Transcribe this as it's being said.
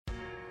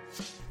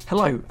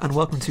Hello, and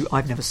welcome to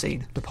I've Never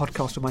Seen, the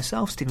podcast where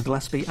myself, Stephen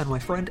Gillespie, and my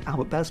friend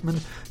Albert Besman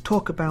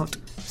talk about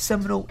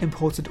seminal,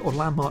 important, or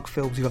landmark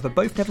films you've either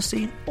both never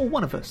seen, or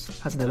one of us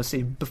has never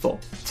seen before.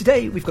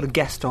 Today, we've got a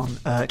guest on,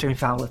 Jamie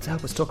Fowler, to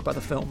help us talk about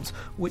the films,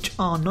 which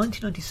are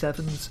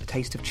 1997's A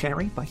Taste of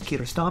Cherry by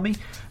Kiarostami,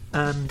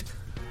 and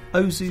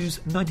Ozu's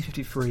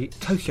 1953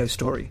 Tokyo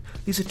Story.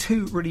 These are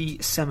two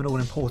really seminal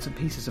and important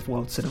pieces of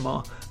world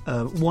cinema,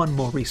 one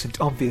more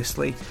recent,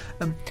 obviously.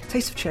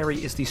 Taste of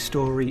Cherry is the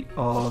story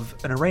of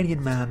an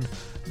Iranian man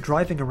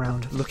driving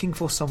around looking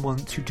for someone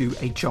to do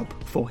a job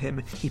for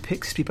him. He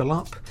picks people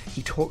up,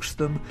 he talks to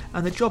them,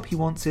 and the job he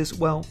wants is,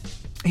 well,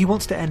 he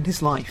wants to end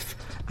his life,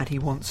 and he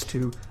wants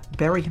to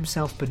bury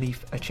himself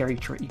beneath a cherry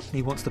tree, and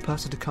he wants the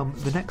person to come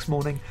the next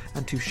morning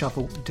and to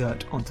shovel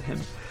dirt onto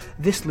him.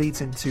 This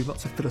leads into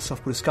lots of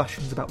philosophical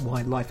discussions about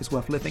why life is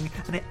worth living,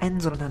 and it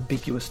ends on an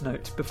ambiguous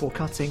note before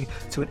cutting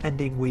to an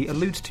ending we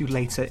allude to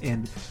later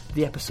in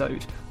the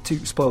episode.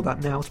 To spoil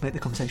that now, to make the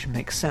conversation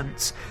make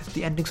sense,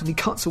 the ending suddenly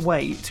cuts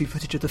away to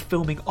footage of the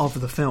filming of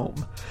the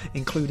film,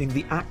 including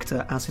the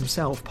actor as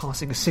himself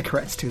passing a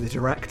cigarette to the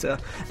director,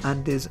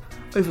 and is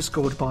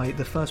overscored by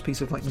the first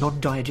piece of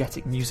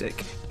non-diegetic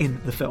music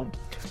in the film.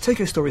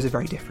 Tokyo Story is a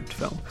very different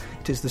film.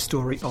 It is the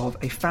story of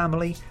a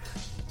family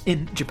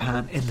in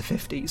Japan in the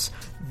 50s.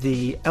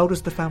 The elders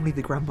of the family,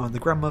 the grandma and the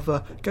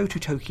grandmother, go to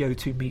Tokyo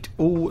to meet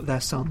all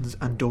their sons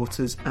and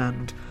daughters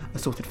and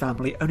assorted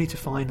family, only to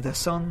find their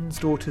sons,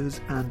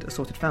 daughters and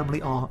assorted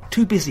family are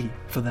too busy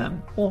for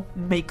them, or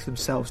make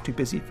themselves too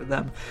busy for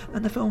them.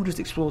 And the film just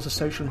explores the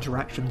social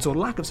interactions, or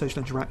lack of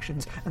social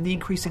interactions, and the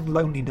increasing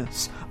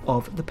loneliness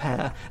of the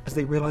pair as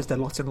they realise their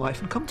lot in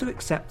life and come to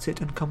accept it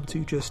and come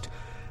to just,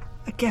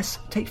 I guess,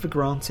 take for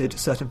granted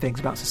certain things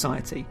about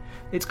society.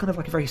 It's kind of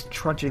like a very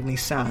trudgingly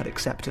sad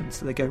acceptance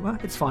that they go, well,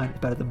 it's fine, it's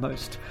better than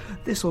most.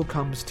 This all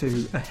comes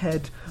to a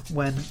head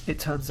when it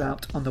turns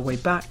out on the way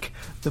back,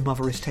 the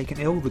mother is taken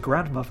ill, the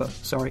grandmother,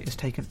 is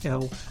taken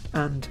ill,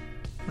 and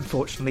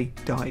unfortunately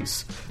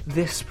dies.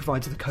 This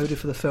provides the coda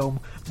for the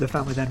film. The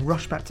family then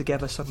rush back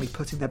together, suddenly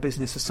putting their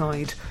business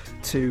aside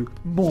to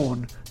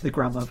mourn the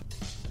grandmother.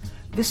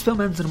 This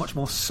film ends on a much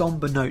more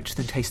sombre note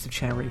than Taste of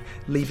Cherry,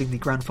 leaving the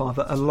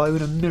grandfather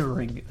alone and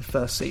mirroring the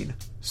first scene.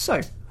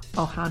 So,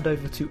 I'll hand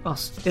over to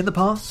us in the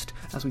past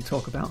as we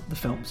talk about the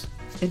films.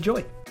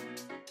 Enjoy!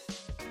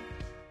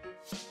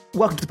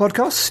 Welcome to the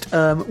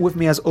podcast. With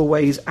me as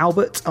always,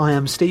 Albert. I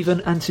am Stephen,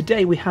 and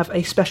today we have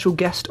a special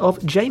guest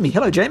of Jamie.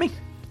 Hello, Jamie.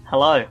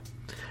 Hello.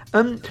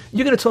 You're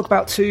going to talk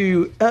about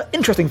two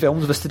interesting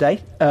films with us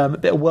today. A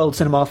bit of world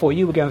cinema for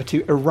you. We're going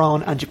to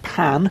Iran and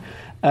Japan,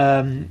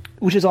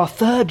 which is our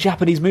third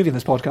Japanese movie in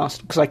this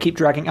podcast, because I keep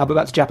dragging Albert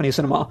back to Japanese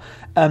cinema.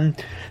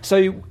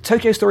 So,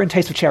 Tokyo Story and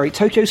Taste of Cherry.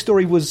 Tokyo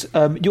Story was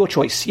your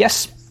choice,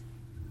 yes?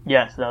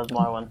 Yes, that was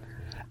my one.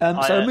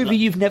 So a movie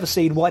you've never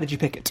seen, why did you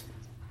pick it?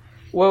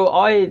 Well,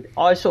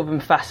 I sort of am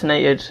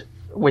fascinated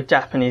with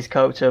Japanese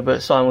culture,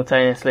 but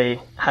simultaneously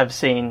have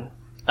seen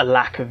a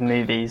lack of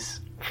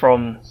movies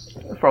from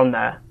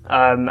there.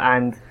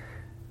 And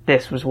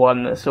this was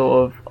one that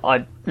sort of,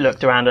 I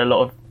looked around a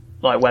lot of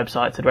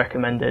websites had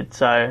recommended,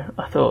 so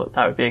I thought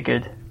that would be a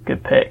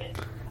good pick.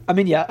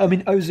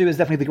 Ozu is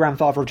definitely the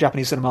grandfather of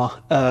Japanese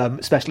cinema,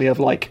 especially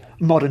of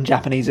modern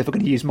Japanese, if we're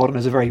going to use modern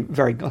as a very,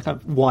 very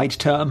wide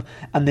term,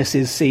 and this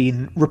is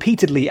seen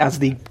repeatedly as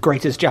the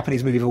greatest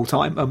Japanese movie of all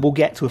time, and we'll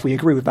get to if we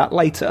agree with that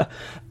later.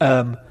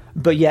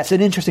 But yeah, it's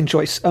an interesting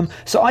choice.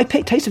 So I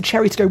picked Taste of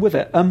Cherry to go with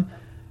it.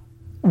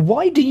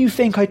 Why do you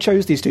think I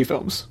chose these two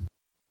films?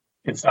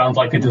 It sounds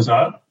like a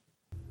dessert.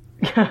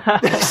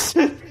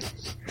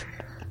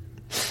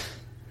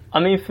 I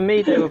mean, for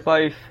me, they were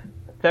both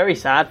very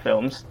sad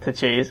films to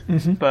choose,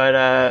 but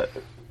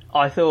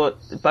I thought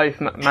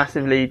both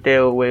massively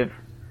deal with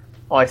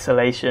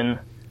isolation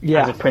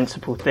as a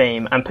principal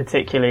theme, and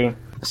particularly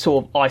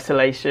sort of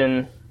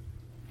isolation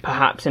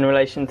perhaps in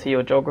relation to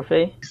your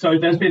geography. So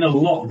there's been a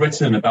lot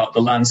written about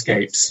the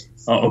landscapes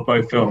of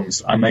both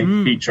films, and they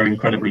feature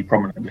incredibly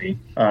prominently.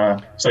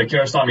 So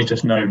Kiarostami is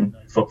just known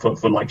for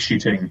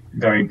shooting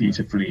very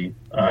beautifully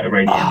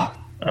Iranian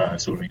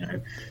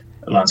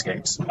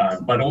landscapes,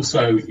 but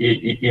also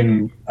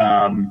in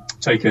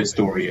Tokyo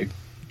Story,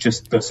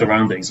 just the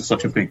surroundings are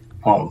such a big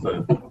part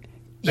of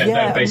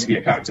they're basically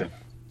a character.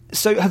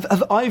 So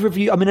have either of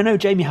you, I know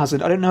Jamie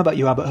hasn't, I don't know about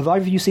you, Albert, have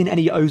either of you seen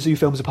any Ozu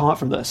films apart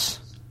from this?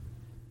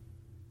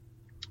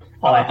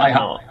 I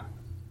have.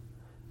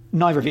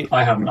 Neither of you?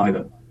 I haven't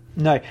either.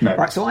 No.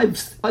 Right, so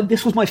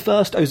this was my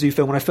first Ozu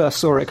film when I first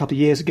saw it a couple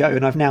of years ago,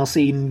 and I've now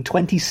seen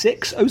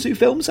 26 Ozu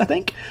films, I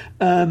think.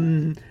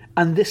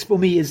 And this, for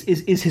me, is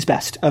his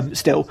best,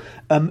 still.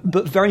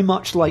 But very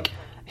much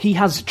he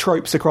has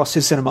tropes across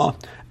his cinema,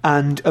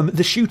 and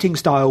the shooting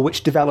style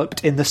which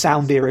developed in the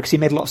sound era, because he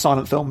made a lot of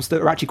silent films that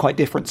are actually quite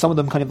different, some of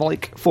them kind of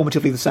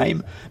formatively the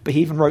same, but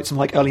he even wrote some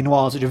early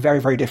noirs which are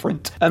very, very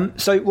different.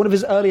 So one of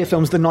his earlier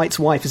films, The Knight's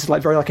Wife, is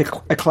very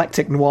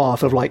eclectic noir,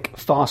 sort of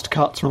fast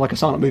cuts from a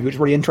silent movie, which is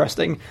really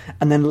interesting.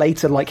 And then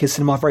later his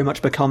cinema very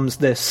much becomes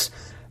this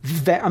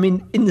I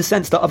mean, in the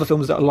sense that other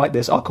films that are like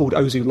this are called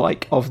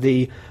Ozu-like, of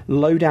the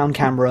low-down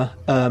camera,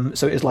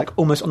 so it's like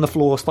almost on the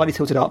floor, slightly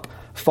tilted up,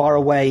 far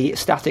away,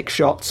 static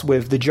shots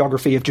with the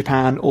geography of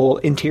Japan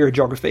or interior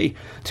geography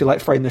to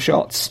like frame the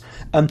shots.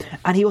 And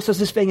he also has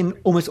this thing in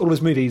almost all of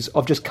his movies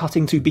of just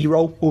cutting to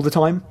B-roll all the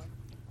time,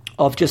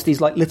 of just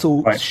these like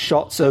little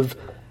shots of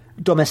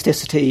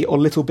domesticity or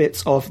little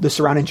bits of the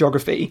surrounding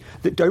geography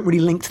that don't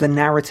really link to the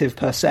narrative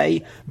per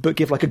se, but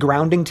give like a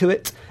grounding to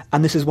it.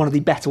 And this is one of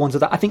the better ones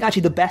of that. I think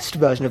actually the best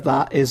version of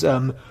that is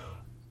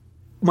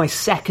my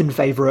second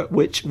favourite,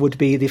 which would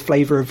be The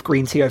Flavour of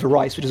Green Tea Over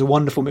Rice, which is a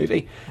wonderful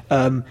movie,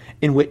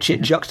 in which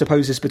it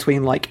juxtaposes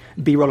between like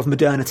B-roll of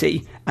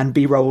modernity and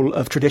B-roll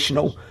of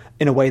traditional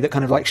in a way that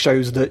kind of like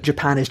shows that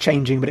Japan is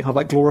changing, but it kind of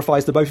like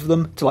glorifies the both of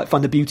them to like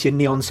find the beauty in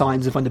neon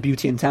signs and find the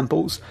beauty in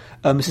temples.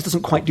 This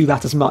doesn't quite do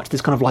that as much.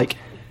 This kind of like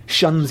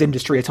shuns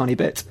industry a tiny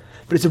bit,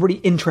 but it's a really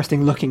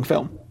interesting looking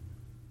film.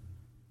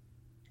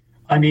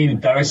 I mean,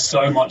 there is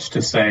so much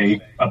to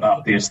say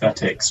about the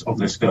aesthetics of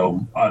this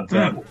film.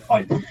 To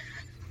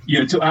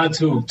add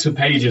to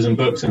pages and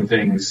books and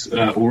things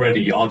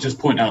already, I'll just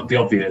point out the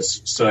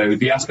obvious. So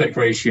the aspect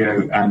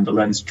ratio and the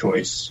lens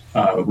choice,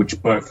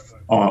 which both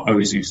are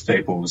Ozu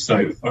staples.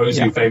 So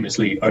Ozu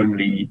famously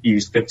only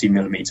used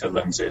 50mm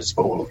lenses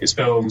for all of his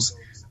films.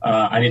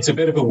 And it's a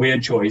bit of a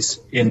weird choice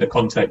in the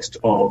context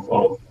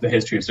of the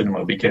history of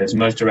cinema, because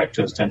most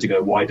directors tend to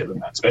go wider than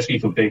that, especially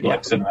for big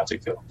like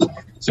cinematic films.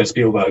 So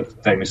Spielberg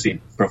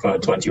famously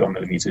preferred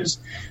 21mm.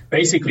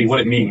 Basically what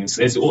it means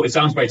is, it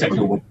sounds very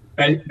technical,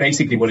 but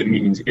basically what it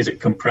means is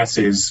it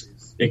compresses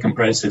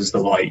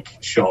the like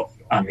shot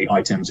and the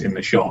items in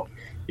the shot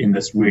in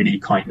this really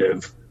kind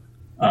of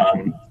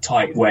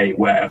tight way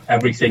where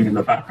everything in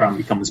the background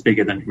becomes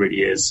bigger than it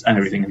really is, and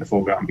everything in the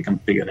foreground becomes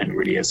bigger than it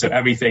really is. So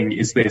everything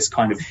is this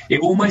kind of,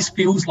 it almost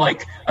feels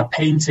like a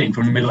painting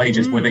from the Middle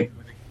Ages where they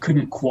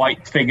couldn't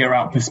quite figure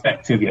out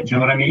perspective yet. Do you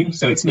know what I mean?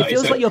 So it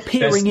feels like you're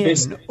peering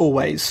in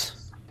always.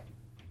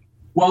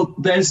 Well,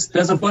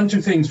 there's a bunch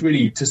of things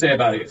really to say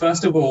about it.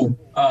 First of all,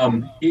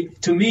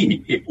 to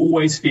me, it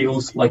always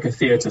feels like a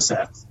theatre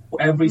set.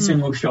 Every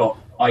single shot,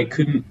 I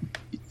couldn't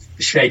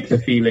shake the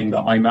feeling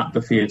that I'm at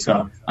the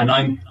theatre and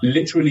I'm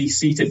literally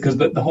seated, because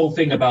the whole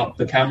thing about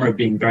the camera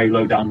being very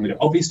low down,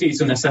 obviously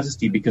it's a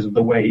necessity because of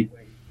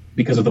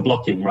the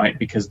blocking, right?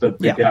 Because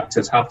the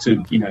actors have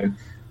to,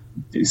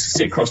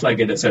 sit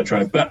cross-legged,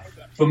 etc. But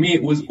for me,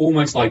 it was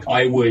almost like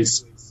I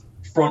was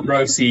front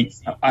row seat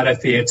at a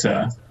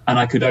theatre and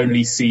I could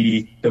only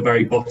see the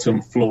very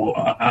bottom floor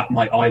at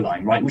my eye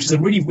line, right? Which is a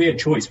really weird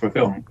choice for a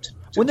film.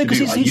 Because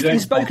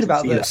he's spoken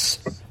about this.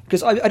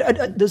 Because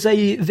there's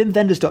a Wim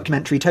Wenders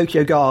documentary,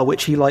 Tokyo Ga,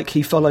 which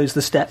he follows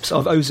the steps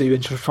of Ozu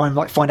and to try and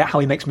like find out how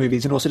he makes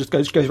movies, and also just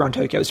goes around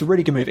Tokyo. It's a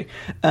really good movie,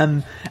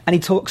 and he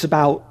talks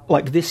about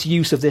like this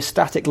use of this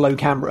static low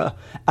camera,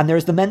 and there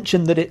is the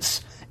mention that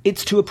it's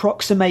to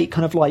approximate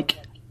kind of like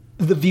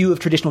the view of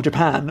traditional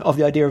Japan, of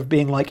the idea of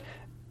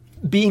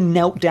being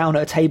knelt down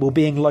at a table,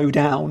 being low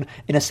down,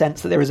 in a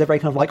sense that there is a very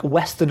kind of like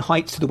Western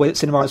heights to the way that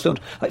cinema is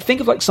filmed. Like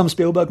think of like some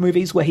Spielberg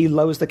movies where he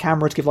lowers the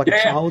camera to give like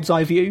a child's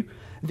eye view.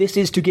 This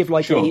is to give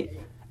like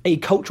a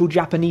cultural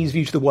Japanese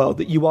view to the world,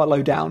 that you are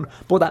low down.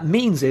 But what that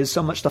means is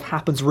so much stuff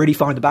happens really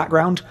far in the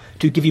background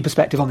to give you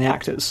perspective on the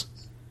actors.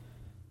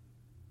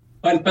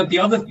 But the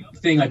other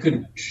thing I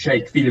couldn't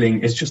shake feeling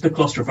is just the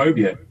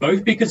claustrophobia,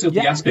 both because of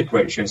the aspect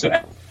ratio. So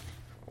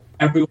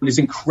everyone is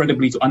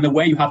incredibly, and the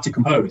way you have to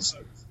compose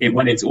it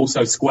when it's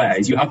also square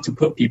is you have to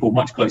put people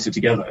much closer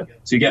together.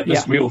 So you get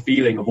this real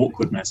feeling of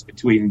awkwardness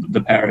between the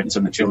parents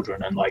and the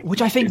children, and like,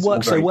 which I think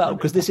works so well,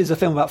 because this is a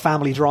film about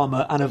family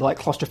drama and of like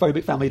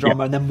claustrophobic family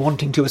drama and then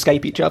wanting to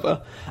escape each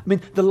other. I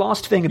mean, the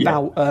last thing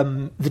about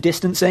the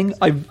distancing,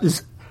 I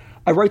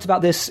wrote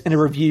about this in a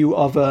review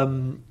of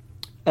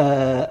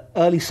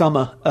Early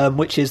Summer,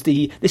 which is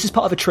this is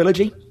part of a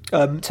trilogy,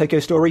 Tokyo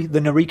Story,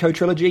 the Noriko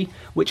trilogy,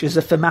 which is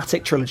a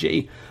thematic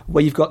trilogy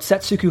where you've got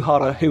Setsuko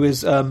Hara, who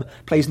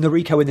plays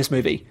Noriko in this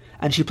movie,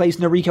 and she plays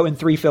Noriko in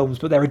 3 films,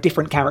 but they're a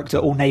different character,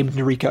 all named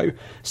Noriko.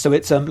 So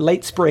it's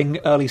Late Spring,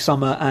 Early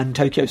Summer, and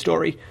Tokyo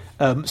Story.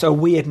 So a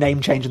weird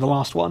name change in the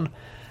last one.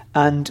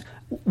 And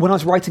when I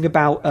was writing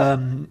about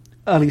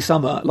Early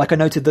Summer, like I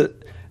noted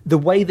that the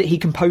way that he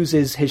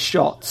composes his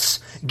shots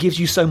gives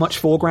you so much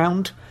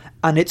foreground.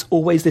 And it's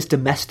always this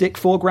domestic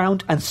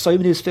foreground, and so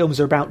many of his films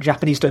are about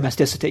Japanese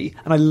domesticity.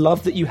 And I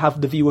love that you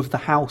have the view of the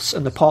house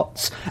and the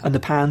pots and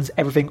the pans,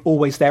 everything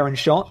always there in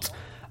shot.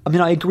 I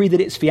mean, I agree that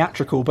it's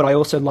theatrical, but I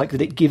also like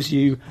that it gives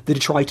you the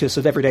detritus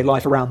of everyday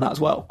life around that as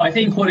well. I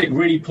think what it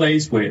really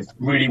plays with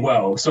really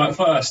well. So at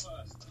first,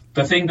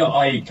 the thing that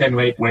I came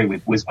away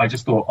with was I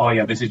just thought,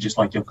 this is just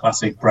like your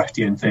classic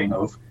Brechtian thing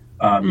of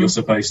you're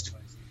supposed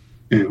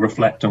to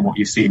reflect on what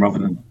you've seen rather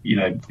than,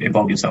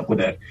 involve yourself with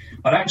it.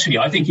 But actually,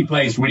 I think he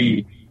plays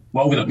really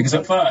well with it, because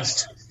at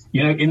first,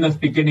 in the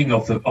beginning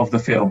of the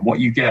film, what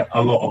you get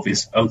a lot of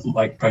is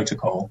like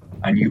protocol,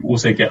 and you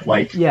also get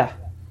like so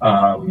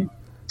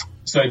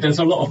there's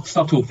a lot of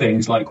subtle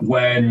things, like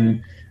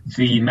when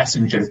the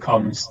messenger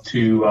comes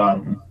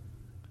to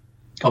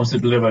comes to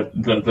deliver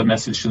the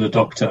message to the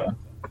Doctor,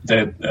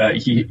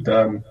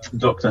 the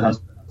Doctor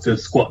has to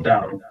squat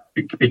down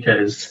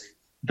because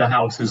the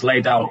house is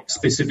laid out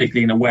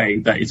specifically in a way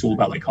that it's all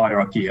about like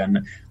hierarchy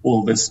and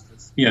all this.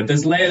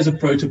 There's layers of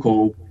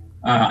protocol,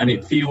 and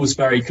it feels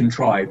very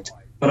contrived.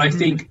 But I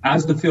think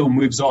as the film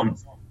moves on,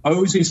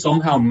 Ozu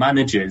somehow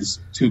manages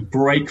to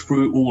break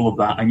through all of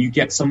that, and you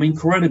get some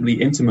incredibly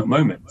intimate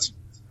moments,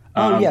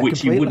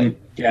 which completely. You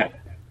wouldn't get.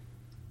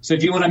 So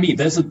do you know what I mean?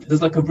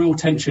 There's like a real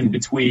tension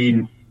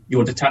between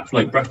your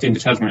breathtaking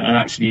detachment and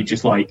actually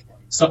just like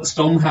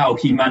somehow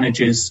he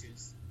manages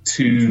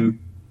to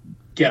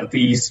get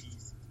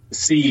these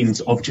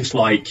scenes of just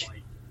like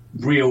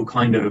real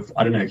kind of,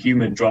 I don't know,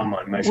 human drama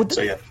and emotion.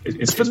 So yeah,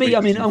 for me,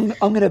 I mean, I'm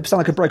going to sound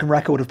like a broken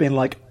record of being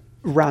like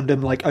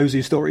random like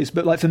Ozu stories,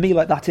 but like for me,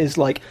 like that is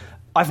like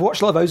I've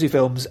watched a lot of Ozu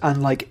films,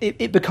 and like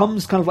it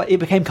becomes kind of like it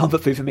became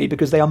comfort food for me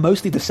because they are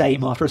mostly the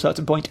same after a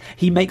certain point.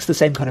 He makes the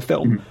same kind of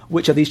film,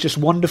 which are these just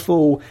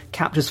wonderful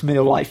captures of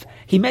familial life.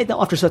 He made that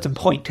after a certain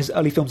point. His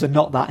early films are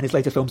not that, and his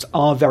later films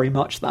are very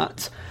much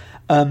that.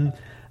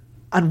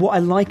 And what I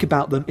like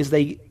about them is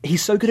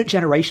he's so good at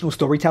generational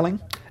storytelling,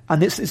 and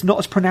this is not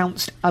as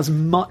pronounced as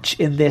much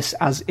in this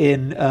as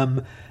in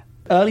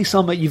Early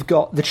Summer. You've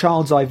got the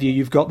child's eye view,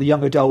 you've got the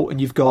young adult,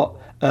 and you've got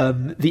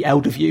the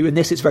elder view. In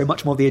this, it's very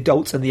much more the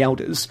adults and the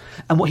elders.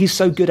 And what he's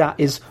so good at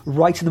is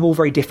writing them all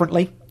very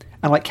differently,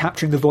 and like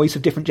capturing the voice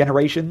of different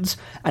generations,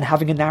 and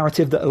having a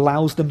narrative that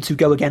allows them to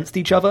go against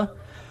each other.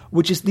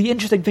 Which is the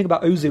interesting thing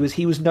about Ozu, is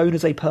he was known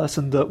as a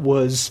person that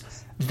was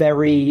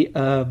very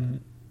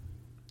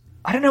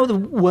I don't know what the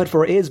word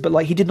for it is, but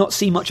like he did not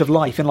see much of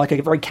life in like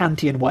a very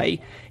Kantian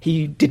way.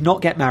 He did not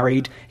get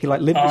married. He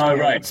like lived his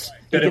parents.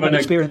 He did not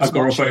experience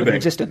much of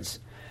existence.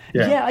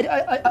 Yeah,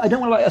 I don't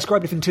want to like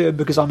ascribe anything to him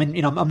because I'm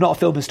not a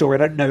film historian.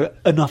 I don't know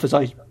enough as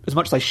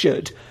much as I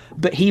should.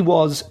 But he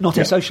was not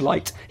a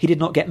socialite. He did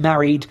not get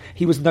married.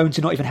 He was known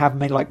to not even have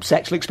many like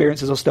sexual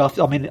experiences or stuff.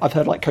 I mean, I've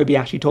heard like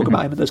Kobayashi talk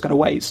about him in those kind of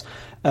ways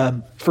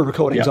for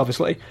recordings,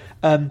 obviously.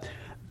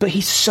 But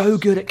he's so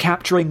good at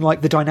capturing like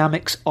the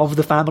dynamics of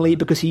the family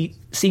because he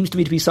seems to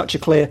me to be such a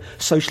clear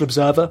social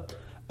observer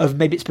of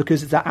maybe it's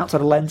because it's that outside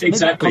lens. Maybe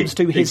that comes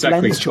to his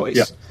lens choice.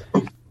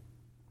 Yeah.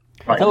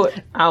 Right. Oh,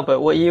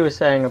 Albert, what you were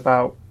saying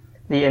about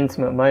the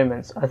intimate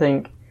moments, I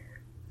think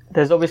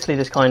there's obviously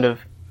this kind of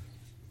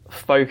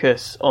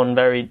focus on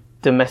very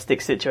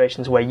domestic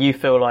situations where you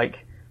feel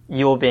like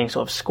you're being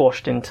sort of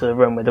squashed into the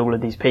room with all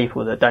of these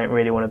people that don't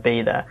really want to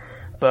be there.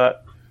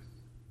 But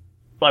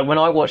like when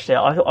I watched it,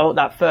 I thought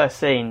that first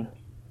scene,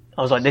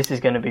 I was like, this is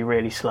going to be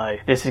really slow.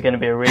 This is going to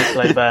be a really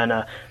slow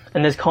burner.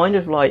 And there's kind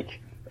of like,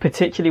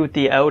 particularly with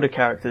the elder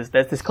characters,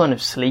 there's this kind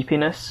of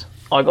sleepiness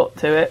I got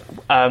to it.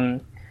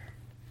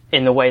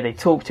 In the way they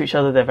talk to each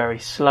other, they're very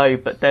slow,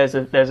 but there's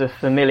a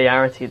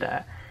familiarity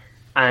there.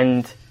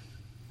 And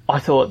I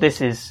thought this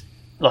is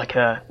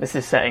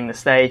setting the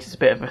stage. It's a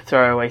bit of a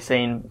throwaway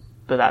scene,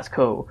 but that's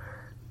cool.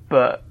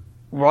 But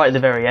right at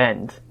the very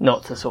end,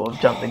 not to sort of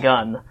jump the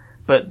gun,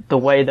 but the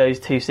way those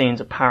two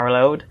scenes are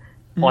paralleled,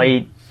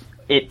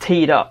 it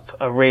teed up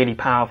a really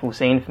powerful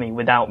scene for me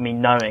without me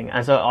knowing.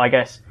 And so I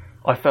guess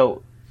I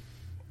felt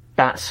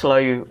that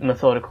slow,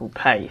 methodical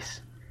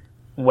pace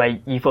where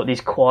you've got these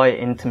quiet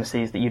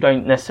intimacies that you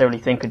don't necessarily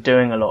think are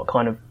doing a lot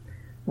kind of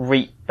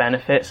reap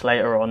benefits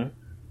later on.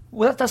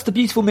 Well, that's the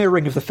beautiful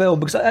mirroring of the film,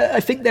 because I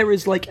think there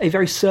is like a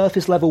very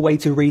surface level way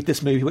to read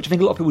this movie, which I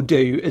think a lot of people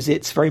do, is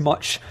it's very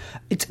much...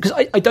 Because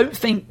I don't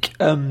think...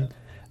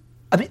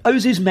 I mean,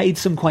 Ozu's made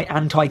some quite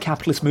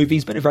anti-capitalist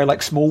movies, but in a very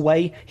like small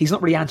way. He's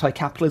not really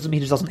anti-capitalism. He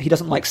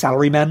doesn't like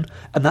salarymen,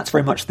 and that's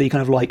very much the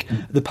kind of like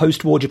the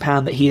post-war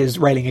Japan that he is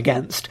railing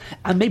against.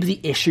 And maybe the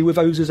issue with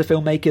Ozu as a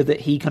filmmaker that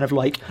he kind of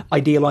like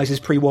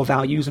idealizes pre-war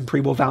values, and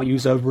pre-war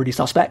values are really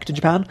suspect in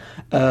Japan.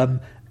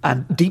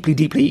 And deeply,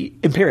 deeply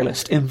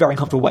imperialist in very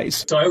uncomfortable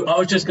ways. So I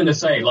was just going to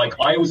say, like,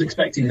 I was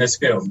expecting this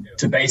film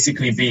to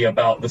basically be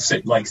about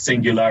the like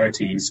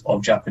singularities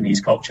of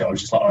Japanese culture. I was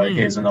just like, all right,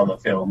 here's another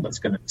film that's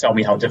going to tell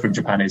me how different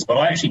Japan is. But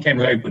I actually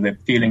came away with it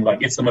feeling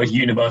like it's the most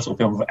universal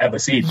film I've ever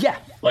seen. Yeah.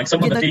 Like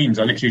some of the themes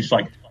are literally just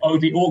like, oh,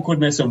 the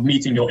awkwardness of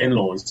meeting your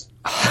in-laws.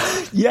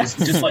 Yes.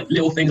 It's just like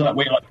little things like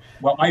where you're like,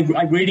 well,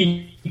 I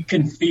really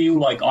can feel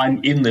like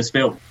I'm in this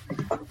film.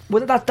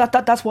 Well,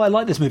 that's why I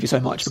like this movie so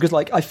much, because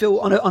like I feel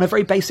on a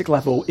very basic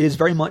level, it is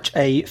very much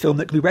a film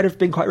that can be read as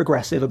being quite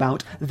regressive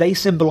about they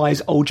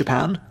symbolise old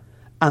Japan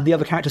and the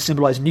other characters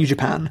symbolise new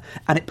Japan,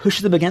 and it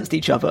pushes them against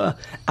each other,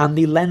 and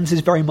the lens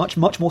is very much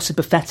more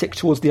sympathetic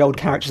towards the old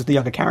characters than the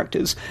younger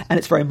characters, and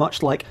it's very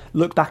much like,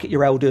 look back at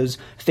your elders,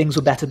 things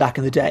were better back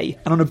in the day.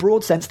 And on a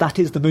broad sense, that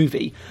is the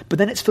movie. But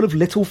then it's full of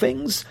little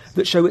things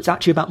that show it's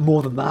actually about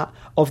more than that,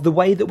 of the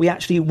way that we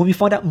actually, when we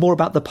find out more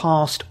about the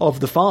past of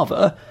the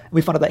father,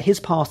 we find out that his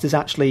past is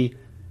actually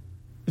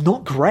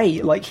not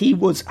great. Like, he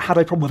had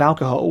a problem with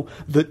alcohol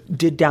that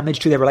did damage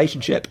to their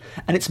relationship,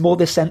 and it's more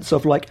this sense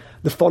of like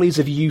the follies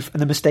of youth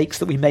and the mistakes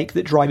that we make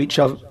that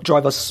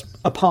drive us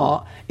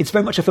apart. It's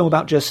very much a film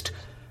about just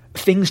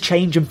things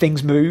change and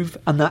things move,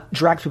 and that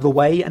drags people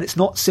away, and it's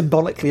not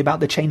symbolically about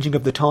the changing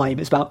of the time,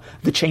 it's about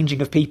the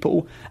changing of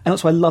people. And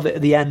that's why I love it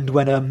at the end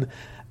when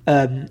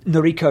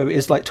Noriko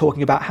is like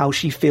talking about how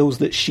she feels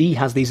that she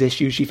has these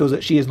issues, she feels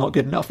that she is not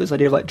good enough, this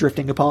idea of like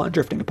drifting apart.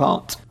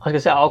 Like I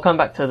said, I'll come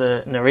back to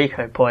the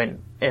Noriko point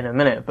in a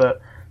minute,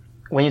 but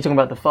when you're talking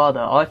about the father,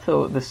 I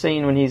thought the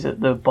scene when he's at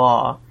the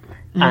bar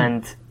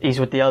and he's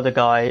with the other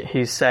guy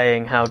who's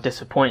saying how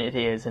disappointed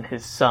he is in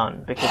his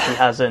son because he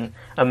hasn't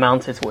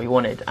amounted to what he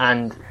wanted,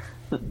 and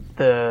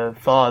the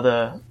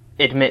father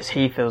admits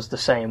he feels the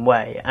same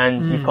way,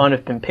 and you've kind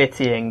of been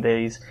pitying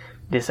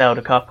this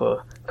elder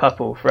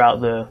couple throughout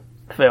the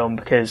film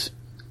because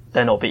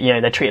they're not,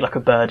 they're treated like a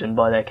burden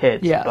by their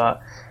kids. Yeah.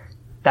 But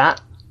that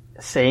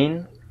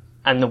scene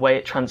and the way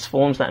it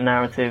transforms that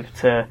narrative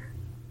to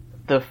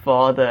the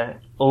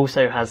father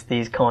also has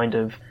these kind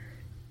of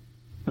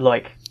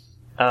like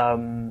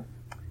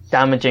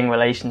damaging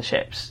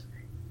relationships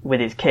with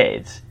his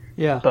kids,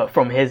 but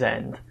from his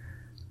end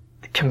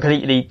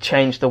completely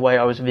changed the way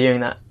I was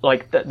viewing that.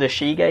 Like the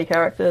Shige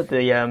character,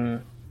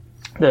 the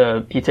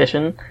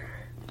beautician,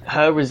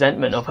 her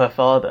resentment of her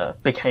father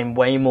became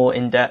way more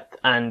in depth,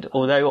 and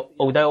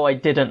although I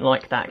didn't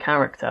like that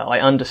character, I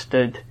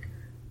understood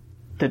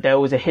that there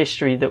was a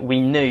history that we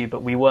knew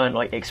but we weren't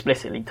like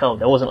explicitly told.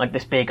 There wasn't like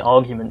this big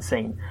argument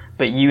scene,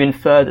 but you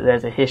infer that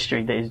there's a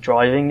history that is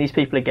driving these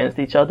people against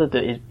each other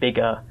that is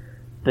bigger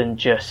than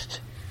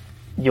just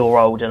you're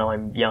old and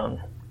I'm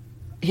young.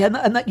 Yeah,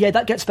 and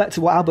that gets back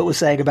to what Albert was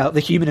saying about the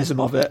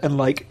humanism of it, and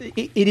like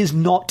it is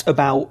not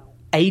about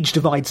age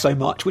divide so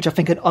much, which I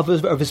think in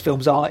others of his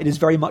films are. It is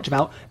very much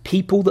about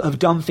people that have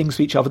done things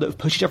to each other, that have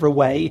pushed each other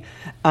away,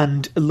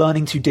 and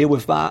learning to deal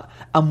with that.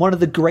 And one of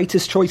the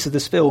greatest choices of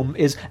this film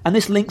is, and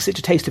this links it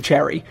to Taste of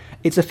Cherry,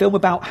 it's a film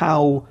about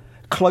how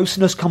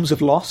closeness comes with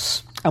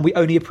loss, and we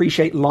only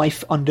appreciate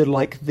life under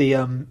like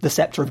the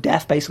scepter of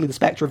death, basically the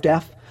spectre of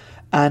death.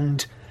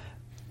 And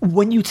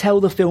when you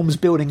tell the film's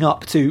building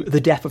up to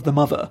the death of the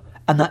mother,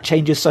 and that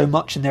changes so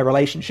much in their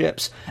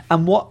relationships.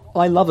 And what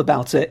I love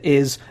about it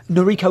is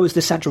Noriko is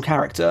the central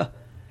character.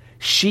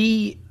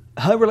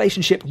 Her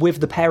relationship with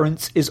the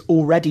parents is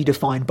already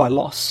defined by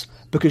loss,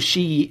 because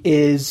she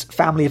is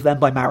family of them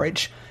by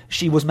marriage.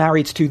 She was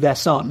married to their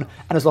son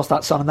and has lost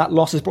that son, and that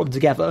loss has brought them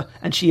together,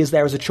 and she is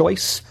there as a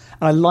choice.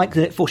 And I like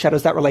that it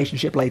foreshadows that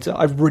relationship later.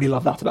 I really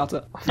love that about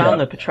it. I found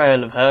the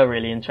portrayal of her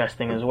really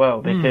interesting as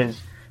well, because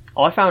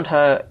I found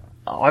her...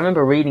 I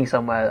remember reading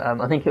somewhere,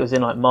 I think it was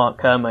in like Mark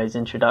Kermode's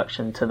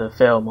introduction to the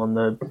film on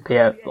the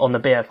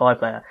BFI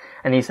player,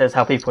 and he says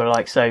how people are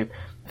like so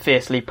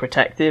fiercely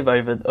protective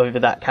over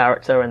that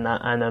character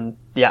and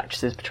the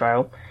actress's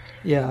portrayal.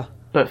 Yeah.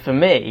 But for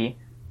me,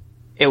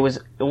 it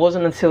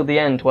wasn't until the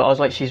end where I was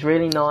like, she's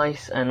really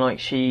nice and like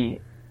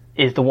she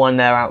is the one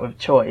there out of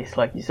choice,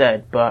 like you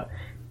said, but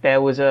there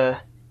was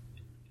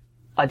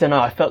I don't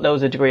know, I felt there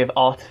was a degree of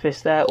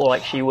artifice there, or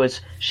like she was,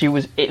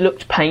 it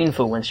looked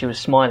painful when she was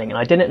smiling, and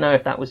I didn't know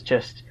if that was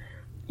just,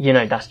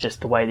 that's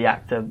just the way the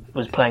actor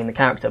was playing the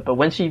character, but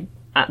when she,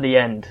 at the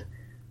end,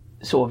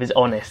 sort of is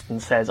honest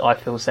and says, I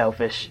feel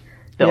selfish,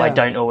 that I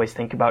don't always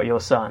think about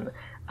your son,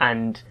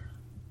 and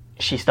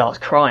she starts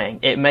crying,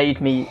 it made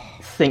me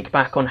think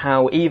back on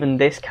how even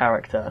this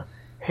character,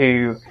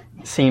 who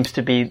seems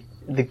to be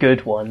the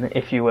good one,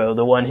 if you will,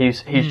 the one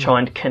who's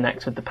trying to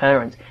connect with the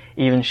parents,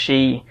 even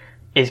she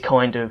is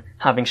kind of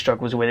having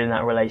struggles within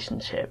that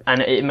relationship, and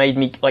it made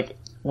me like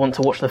want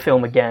to watch the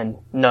film again,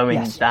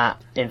 knowing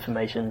that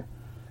information.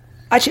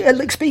 Actually,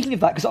 like speaking of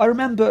that, because I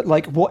remember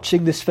like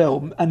watching this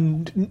film,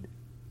 and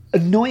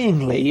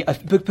annoyingly,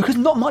 because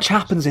not much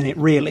happens in it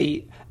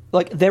really.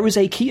 Like there is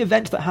a key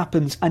event that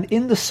happens, and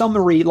in the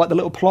summary, like the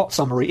little plot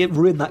summary, it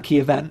ruined that key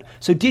event.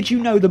 So, did you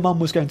know the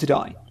mum was going to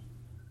die?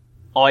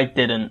 I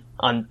didn't,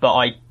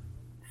 but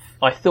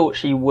I thought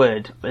she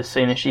would as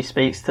soon as she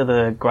speaks to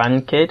the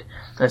grandkid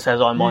and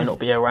says, I might not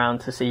be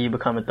around to see you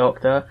become a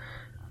doctor.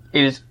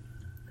 It was,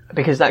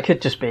 because that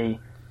could just be,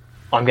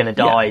 I'm going to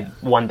die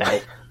one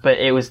day. But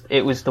it was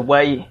the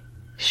way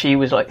she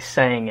was like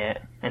saying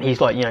it, and he's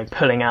like,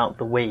 pulling out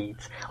the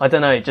weeds. I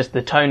don't know, just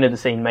the tone of the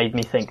scene made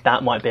me think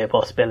that might be a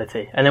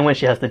possibility. And then when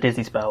she has the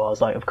dizzy spell, I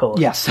was like, of course.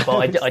 Yes.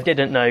 But I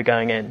didn't know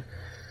going in.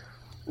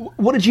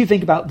 What did you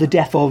think about the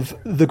death of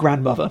the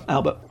grandmother,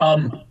 Albert?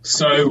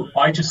 So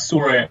I just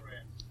saw it,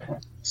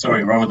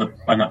 rather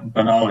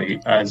banally,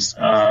 as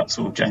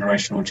sort of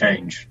generational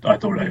change. I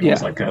thought it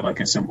was like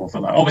a symbol for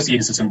that. Obviously,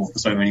 it's a symbol for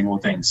so many more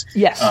things.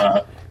 Yes.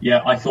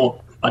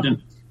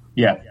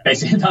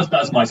 Basically,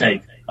 that's my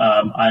take.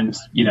 And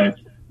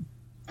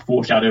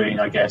foreshadowing,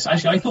 I guess.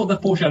 Actually, I thought the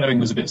foreshadowing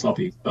was a bit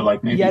sloppy, but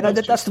like maybe. Yeah,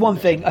 that's the one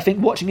thing. I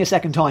think watching it a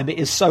second time, it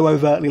is so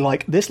overtly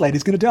like, this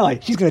lady's going to die.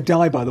 She's going to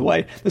die, by the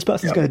way. This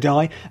person's going to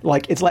die.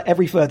 Like, it's like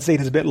every third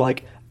scene is a bit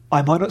like,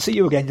 I might not see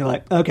you again. You're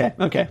like, okay.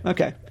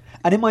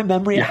 And in my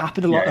memory, it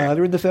happened a lot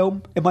earlier in the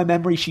film. In my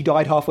memory, she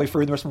died halfway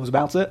through and the rest of them was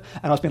about it.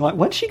 And I was being like,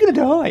 when's she going to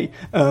die?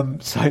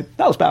 So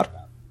that was bad.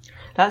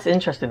 That's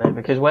interesting, though,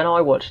 because when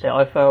I watched it,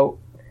 I felt,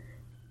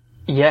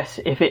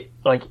 yes, if it,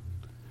 like,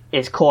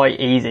 it's quite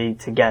easy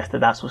to guess that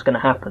that's what's going to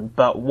happen.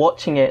 But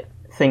watching it,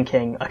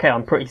 thinking, okay,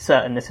 I'm pretty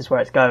certain this is where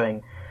it's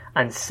going,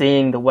 and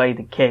seeing the way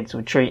the kids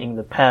were treating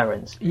the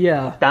parents,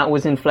 that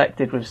was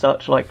inflected with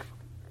such, like,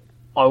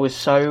 I was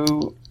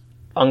so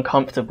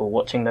uncomfortable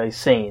watching those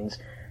scenes,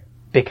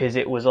 because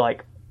it was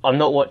like, I'm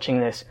not watching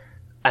this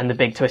and the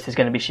big twist is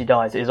going to be she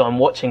dies. It is, I'm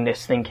watching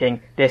this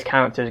thinking this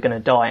character is going to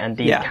die and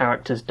these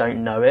characters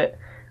don't know it,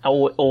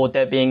 or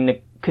they're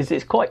being, because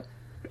it's quite,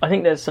 I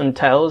think there's some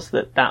tells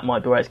that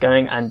might be where it's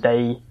going, and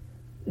they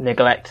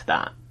neglect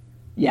that.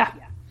 Yeah.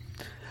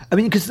 I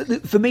mean, because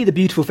for me, the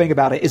beautiful thing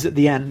about it is at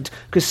the end,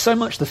 because so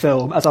much of the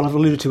film, as I've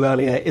alluded to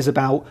earlier, is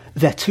about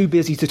they're too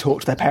busy to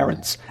talk to their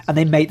parents, and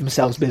they make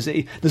themselves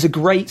busy. There's a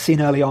great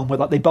scene early on where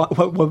like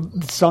where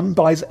the son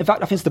buys, in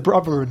fact, I think it's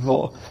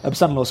the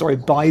son-in-law, sorry,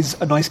 buys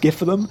a nice gift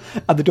for them,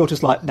 and the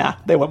daughter's like, nah,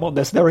 they won't want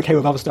this. They're okay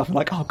with other stuff. I'm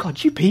like, oh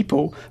god, you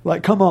people,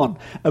 like, come on.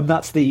 And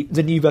that's the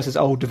new versus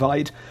old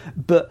divide.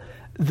 But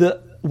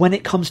when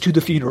it comes to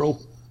the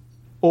funeral,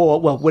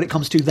 or, well, when it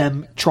comes to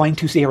them trying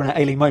to see her in her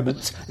ailing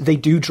moments, they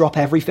do drop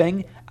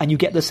everything, and you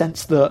get the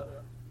sense that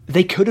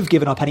they could have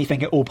given up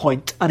anything at all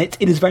point. And it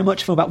is very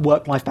much a film about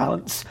work-life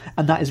balance,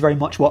 and that is very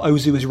much what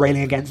Ozu is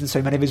railing against in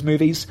so many of his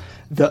movies,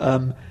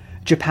 that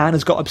Japan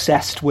has got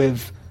obsessed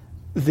with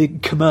the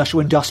commercial,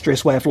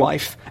 industrious way of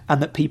life,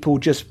 and that people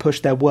just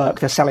push their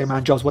work, their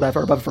salaryman jobs,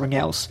 whatever, above everything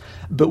else.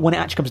 But when it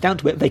actually comes down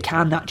to it, they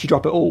can actually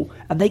drop it all.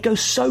 And they go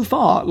so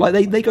far.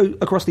 Like, they go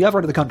across the other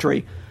end of the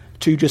country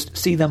to just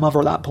see their mother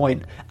at that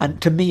point.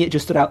 And to me, it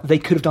just stood out. They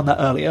could have done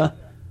that earlier,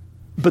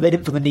 but they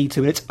didn't feel the need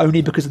to. And it's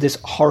only because of this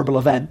horrible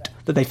event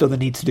that they feel the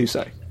need to do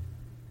so.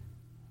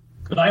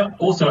 Could I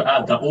also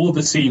add that all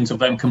the scenes of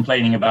them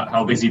complaining about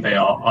how busy they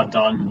are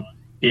done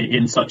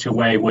in such a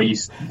way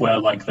where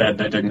like they're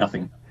doing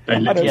nothing. They're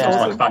literally just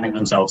like fanning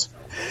themselves.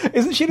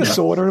 Isn't she the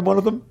sauna in one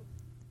of them?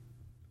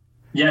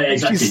 Yeah,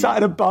 exactly. She's sat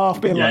in a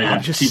bath being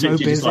I'm just so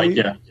busy. Just like,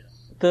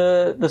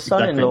 The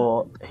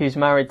son-in-law, who's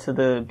married to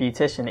the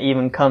beautician,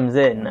 even comes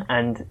in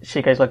and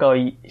she goes like, are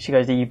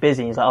you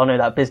busy? He's like, oh no,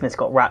 that business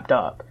got wrapped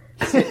up.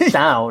 Sits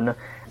down,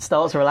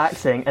 starts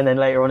relaxing, and then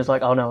later on is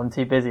like, oh no, I'm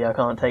too busy, I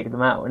can't take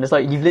them out. And it's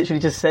like, you've literally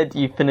just said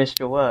you've finished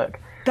your work.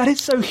 That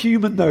is so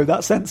human, though,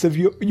 that sense of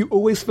you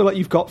always feel like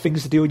you've got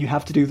things to do and you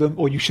have to do them,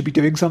 or you should be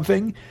doing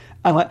something.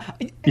 And like,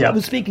 I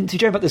was speaking to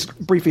Joe about this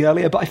briefly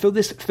earlier, but I feel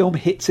this film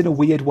hits in a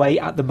weird way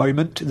at the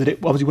moment that it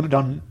obviously wouldn't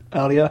have done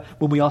earlier,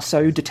 when we are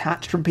so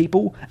detached from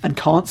people and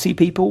can't see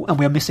people, and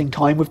we are missing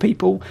time with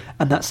people,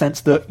 and that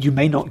sense that you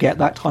may not get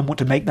that time, want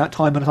to make that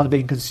time, and it's kind of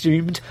being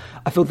consumed.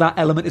 I feel that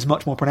element is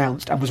much more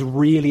pronounced and was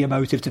really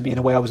emotive to me in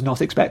a way I was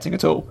not expecting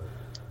at all.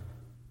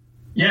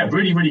 Yeah,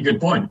 really, really good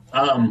point.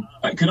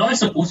 Could I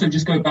also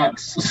just go back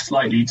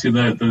slightly to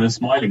the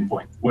smiling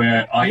point,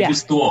 where I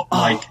just thought,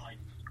 like,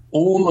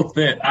 all of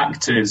the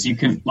actors, you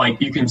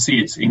can see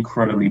it's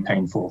incredibly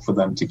painful for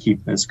them to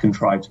keep this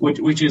contrived,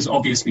 which is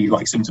obviously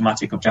like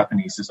symptomatic of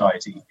Japanese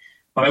society.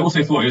 But I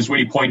also thought it was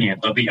really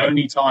poignant that the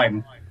only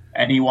time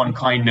anyone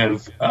kind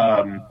of,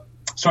 the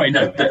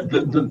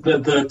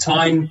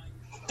time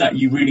that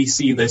you really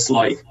see this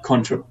like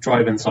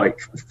contrivance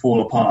like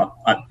fall apart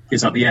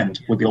is at the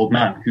end with the old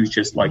man who's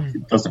just like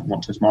doesn't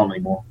want to smile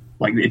anymore.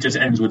 Like, it just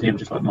ends with him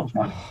just like not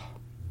smiling.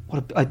 I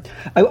want to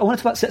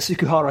talk about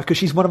Setsuko Hara because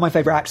she's one of my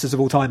favourite actors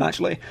of all time,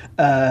 actually.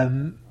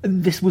 And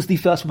this was the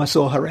first one I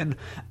saw her in,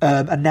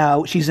 and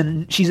now she's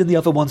in the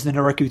other ones in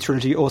the Naraku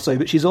trilogy also,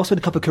 but she's also in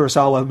a couple of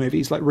Kurosawa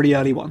movies, like really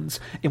early ones,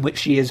 in which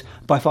she is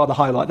by far the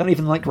highlight. They're not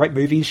even like great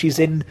movies she's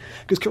in,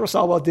 because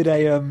Kurosawa did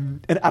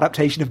an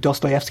adaptation of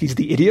Dostoevsky's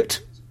The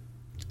Idiot,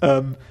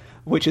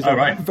 which is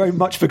very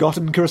much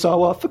forgotten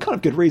Kurosawa for kind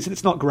of good reason.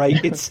 It's not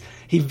great.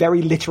 He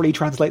very literally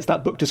translates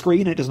that book to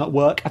screen and it does not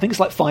work. I think it's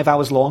like 5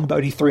 hours long, but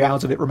only 3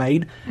 hours of it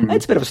remain.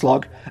 It's a bit of a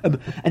slog.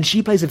 And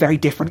she plays a very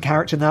different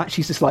character in that.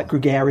 She's this like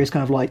gregarious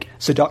kind of like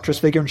seductress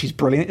figure, and she's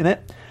brilliant in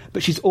it.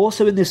 But she's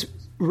also in this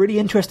really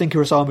interesting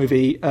Kurosawa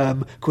movie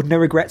called No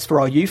Regrets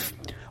for Our Youth,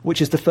 which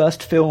is the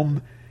first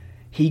film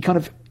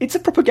it's a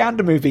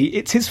propaganda movie.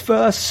 It's his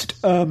first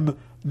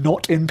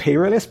not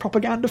imperialist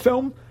propaganda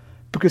film,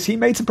 because he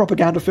made some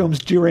propaganda films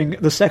during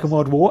the Second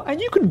World War, and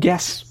you can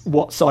guess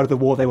what side of the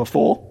war they were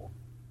for.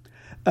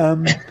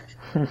 And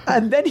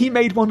then he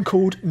made one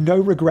called No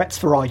Regrets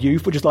for Our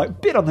Youth, which is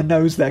like, bit on the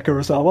nose there,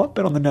 Kurosawa,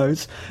 bit on the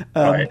nose,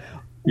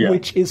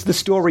 which is the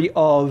story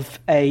of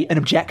an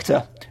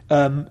objector.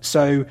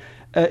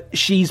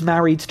 She's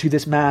married to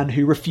this man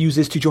who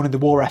refuses to join in the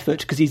war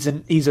effort because he's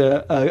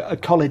a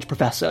college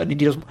professor,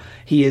 and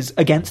he is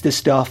against this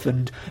stuff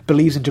and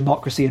believes in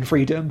democracy and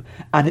freedom.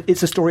 And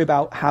it's a story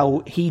about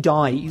how he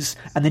dies,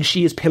 and then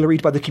she is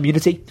pilloried by the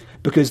community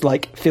because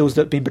like feels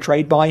that being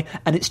betrayed by,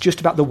 and it's just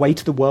about the weight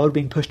of the world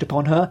being pushed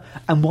upon her.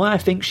 And why I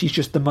think she's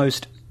just the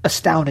most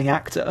astounding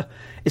actor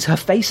is her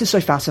face is so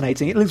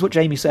fascinating. It links what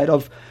Jamie said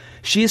of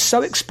she is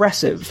so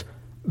expressive,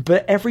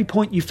 but at every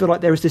point you feel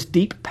like there is this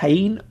deep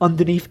pain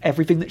underneath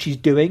everything that she's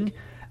doing,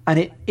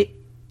 and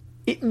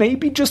it may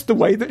be just the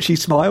way that she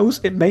smiles,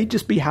 it may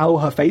just be how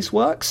her face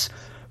works,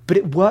 but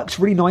it works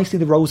really nicely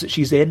in the roles that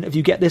she's in. If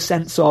you get this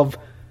sense of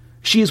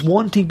She is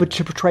wanting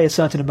to portray a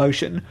certain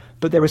emotion,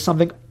 but there is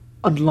something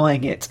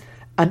underlying it.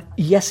 And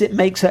yes, it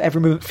makes her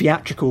every moment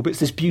theatrical, but it's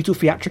this beautiful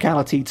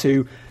theatricality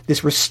to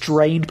this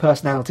restrained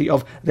personality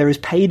of there is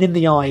pain in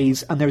the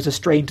eyes and there is a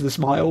strain to the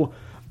smile,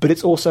 but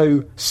it's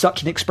also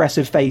such an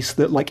expressive face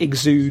that like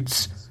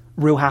exudes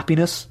real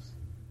happiness.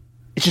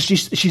 It's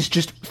just she's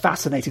just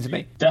fascinating to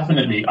me.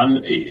 Definitely.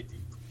 And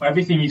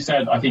everything you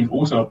said, I think,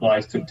 also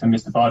applies to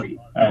Mr. Barty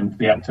and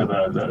the actor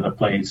that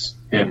plays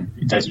him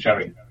in Taste of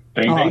Cherry.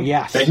 Don't you think?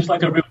 Yes. They're just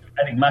like a real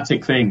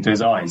enigmatic thing to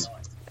his eyes.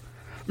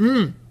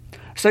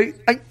 So,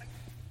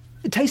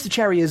 Taste of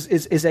Cherry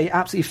is a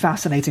absolutely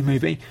fascinating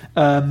movie.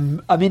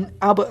 I mean,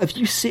 Albert, have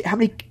you seen how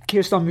many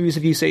Kiarostami movies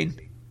have you seen?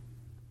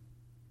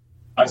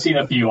 I've seen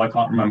a few. I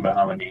can't remember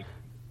how many.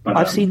 But,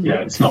 I've seen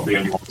it's not the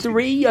only one.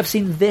 3. I've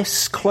seen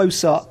this,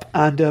 Close Up,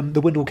 and The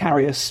Wind Will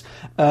Carry Us.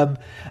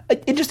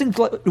 Interesting,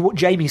 like what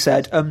Jamie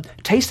said.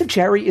 Taste of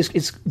Cherry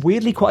is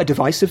weirdly quite a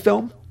divisive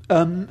film.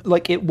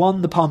 Like it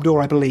won the Palme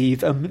d'Or, I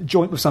believe,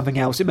 joint with something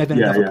else. It may have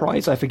been another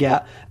prize, I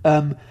forget.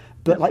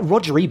 But like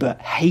Roger Ebert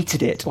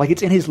hated it. Like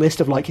it's in his list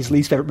of like his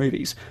least favorite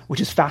movies,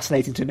 which is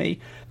fascinating to me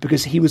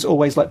because he was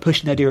always like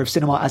pushing the idea of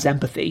cinema as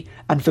empathy.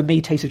 And for me,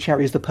 Taste of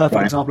Cherry is the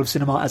perfect example of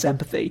cinema as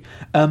empathy.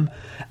 And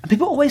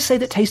people always say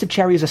that Taste of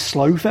Cherry is a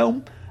slow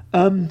film.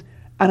 And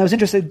I was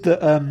interested that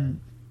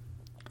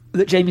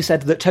that Jamie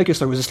said that Tokyo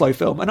Story was a slow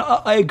film, and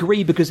I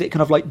agree because it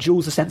kind of like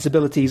jewels the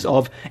sensibilities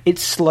of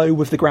it's slow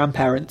with the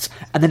grandparents,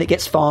 and then it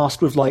gets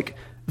fast with like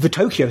the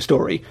Tokyo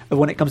Story of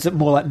when it comes to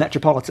more like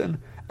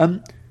Metropolitan.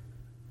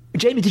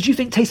 Jamie, did you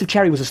think Taste of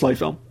Cherry was a slow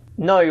film?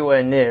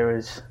 Nowhere near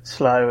as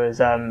slow as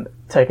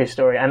Tokyo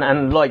Story,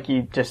 and like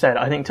you just said,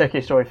 I think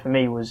Tokyo Story for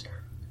me was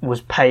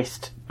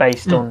paced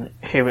based on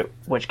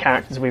which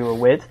characters we were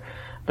with,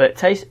 but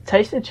Taste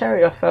of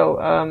Cherry, I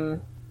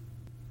felt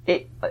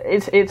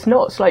it's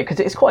not slow because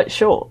it's quite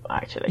short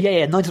actually.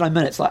 Yeah, 99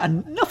 minutes, like,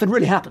 and nothing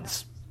really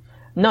happens.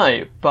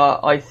 No,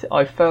 but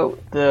I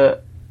felt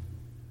that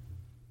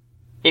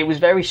it was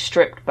very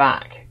stripped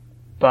back.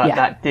 But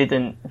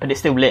but it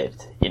still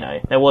lived, you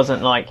know. There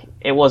wasn't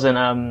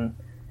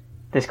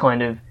this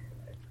kind of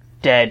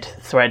dead,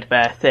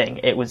 threadbare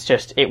thing. It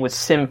was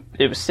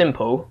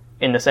simple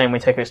in the same way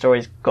Tokyo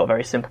Story's got a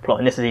very simple plot,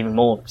 and this is even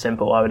more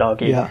simple, I would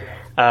argue.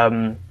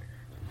 Yeah.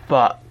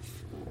 But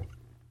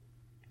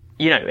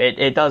you know,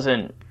 it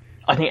doesn't.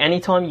 I think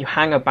anytime you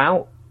hang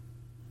about,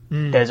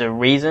 there's a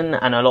reason,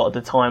 and a lot of the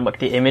time, like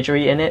the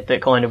imagery in it,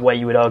 that kind of where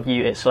you would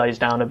argue it slows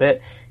down a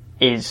bit,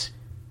 is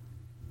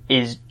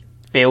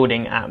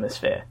building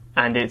atmosphere,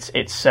 and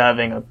it's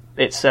serving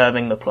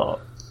the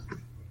plot.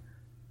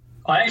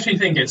 I actually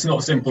think it's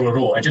not simple at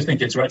all. I just think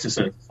it's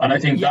reticent, and I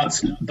think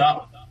that's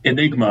that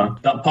enigma,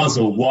 that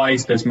puzzle. Why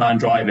is this man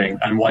driving,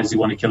 and why does he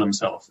want to kill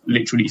himself?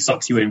 Literally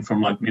sucks you in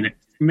from like minute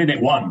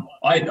one.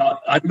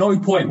 At no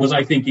point was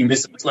I thinking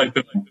this is like.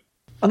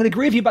 I'm going to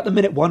agree with you about the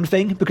minute one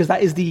thing because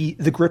that is the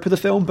grip of the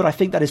film, but I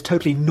think that is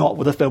totally not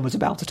what the film was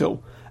about at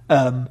all.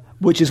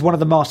 Which is one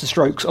of the master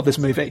strokes of this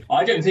movie.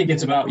 I don't think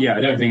it's about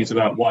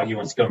why he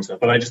wants to kill himself,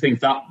 but I just think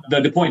that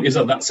the point is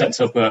that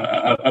sets up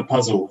a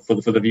puzzle for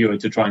the viewer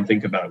to try and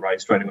think about right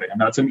straight away,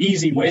 and that's an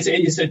easy way.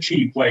 It's a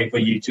cheap way for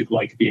you to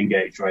like be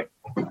engaged, right?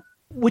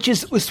 Which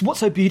is what's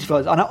so beautiful,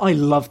 and I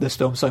love this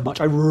film so much.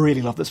 I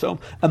really love this film.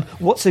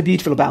 What's so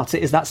beautiful about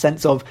it is that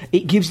sense of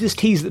it gives this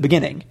tease at the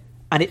beginning,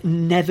 and it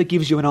never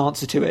gives you an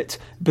answer to it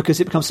because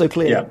it becomes so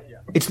clear. Yeah.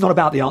 It's not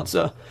about the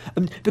answer.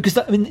 Because,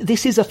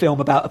 this is a film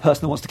about a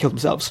person that wants to kill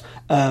themselves.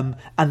 And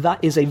that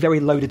is a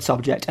very loaded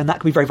subject, and that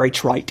can be very, very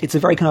trite. It's a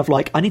very kind of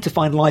like, I need to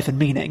find life and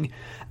meaning.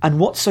 And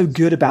what's so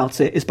good about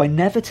it is by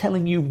never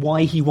telling you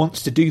why he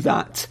wants to do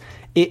that,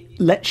 it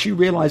lets you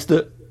realise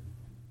that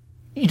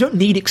you don't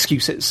need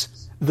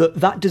excuses.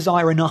 That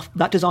desire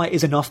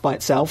is enough by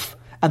itself.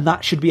 And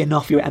that should be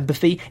enough for your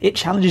empathy. It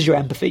challenges your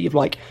empathy of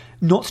like,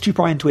 not to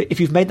pry into it.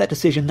 If you've made that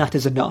decision, that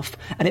is enough.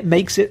 And it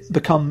makes it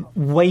become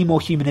way more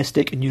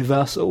humanistic and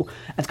universal.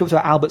 And to go to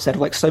what Albert said,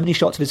 like so many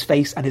shots of his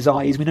face and his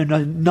eyes, we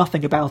know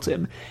nothing about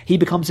him. He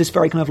becomes this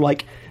very kind of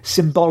like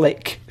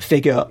symbolic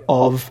figure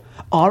of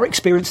our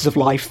experiences of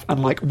life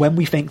and like when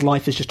we think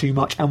life is just too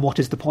much and what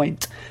is the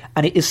point.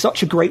 And it is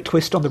such a great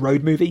twist on the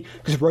road movie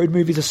because road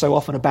movies are so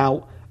often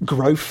about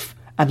growth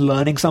and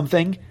learning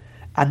something.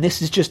 And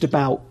this is just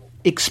about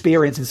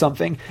experiencing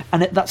something,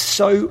 and that's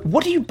so.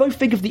 What do you both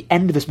think of the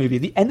end of this movie?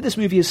 The end of this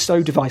movie is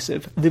so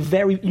divisive.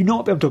 You know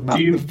what I'm talking about?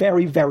 The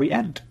very, very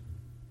end.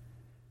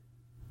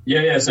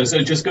 Yeah. So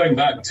just going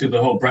back to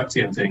the whole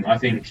Brechtian thing, I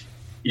think,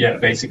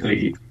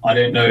 basically, I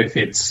don't know if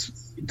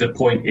the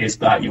point is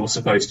that you're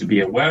supposed to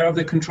be aware of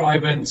the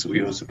contrivance, or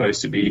you're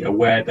supposed to be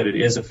aware that it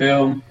is a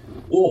film,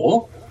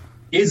 or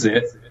is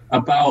it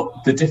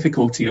about the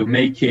difficulty of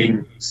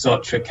making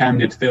such a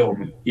candid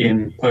film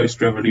in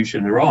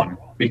post-revolution Iran?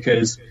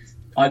 Because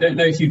I don't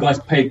know if you guys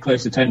paid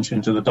close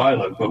attention to the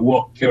dialogue, but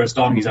what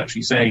Kiarostami is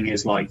actually saying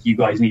is like, you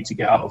guys need to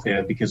get out of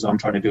here because I'm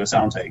trying to do a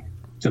sound take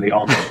to the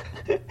army.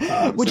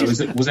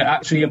 Was it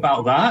actually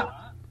about that?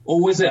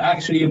 Or was it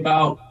actually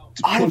about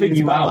pulling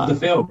you out of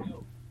the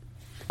film?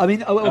 I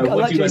mean, I'll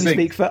let do you guys Jamie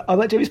think? speak. I'll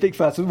let Jamie speak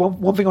first.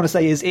 One thing I want to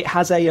say is it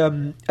has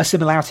a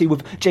similarity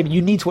with Jamie.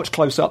 You need to watch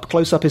Close Up.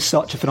 Close Up is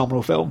such a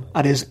phenomenal film,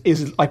 and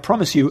is I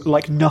promise you,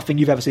 like nothing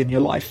you've ever seen in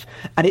your life.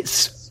 And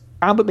it's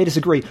Albert may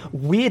disagree.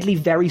 Weirdly,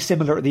 very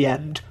similar at the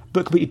end,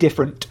 but completely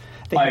different.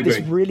 I agree.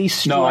 This really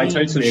strange. No, I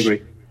totally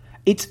agree.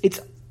 It's.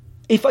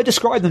 If I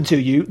describe them to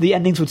you, the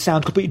endings would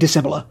sound completely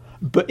dissimilar,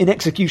 but in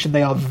execution,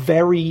 they are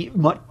very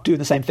much doing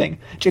the same thing.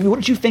 Jamie, what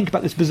did you think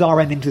about this bizarre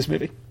ending to this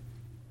movie?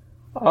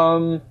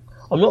 I'm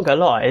not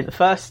gonna lie. The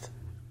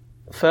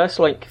first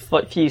like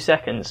few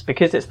seconds,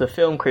 because it's the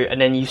film crew, and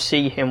then you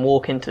see him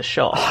walk into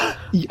shot.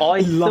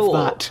 I love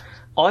that.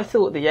 I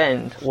thought the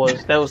end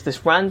was there was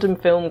this random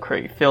film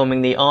crew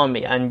filming the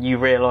army, and you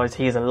realise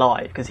he's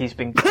alive because he's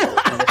been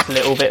caught in this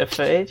little bit of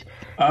footage.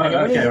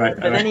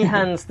 Then he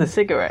hands the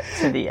cigarette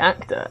to the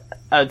actor,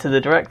 to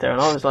the director,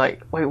 and I was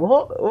like, "Wait,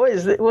 what? What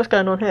is it? What's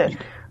going on here?"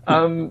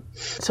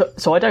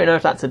 So I don't know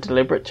if that's a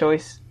deliberate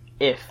choice.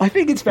 I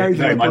think it's very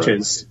very deliberate. much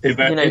is.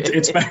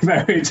 It's very,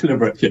 very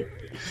deliberate. Yeah.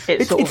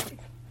 It sort of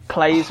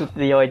plays with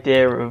the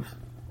idea of,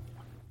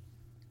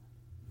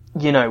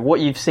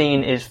 what you've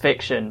seen is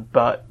fiction,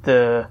 but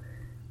the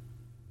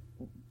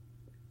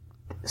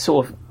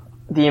sort of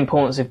the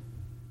importance of,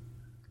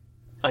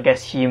 I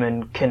guess,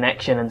 human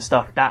connection and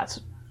stuff.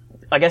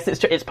 I guess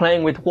it's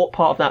playing with what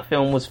part of that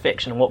film was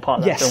fiction and what part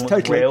of that film was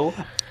totally. real.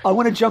 I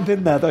want to jump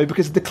in there though,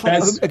 because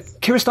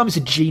Kiarostami is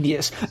a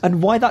genius,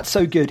 and why that's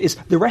so good is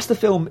the rest of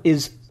the film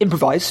is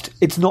improvised.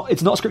 It's not a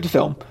scripted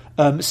film,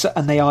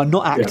 and they are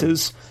not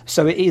actors,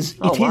 so it is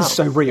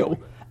so real.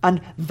 And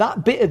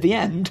that bit at the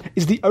end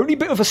is the only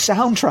bit of a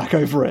soundtrack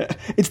over it.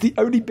 It's the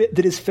only bit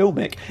that is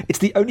filmic. It's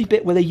the only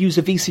bit where they use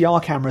a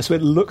VCR camera so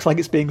it looks like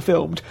it's being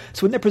filmed.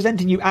 So when they're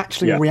presenting you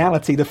actually in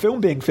reality, the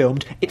film being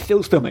filmed, it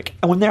feels filmic.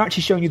 And when they're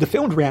actually showing you the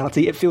filmed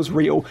reality, it feels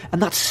real.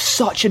 And that's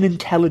such an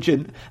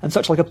intelligent and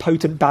such like a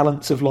potent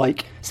balance of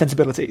like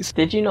sensibilities.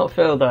 Did you not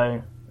feel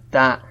though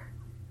that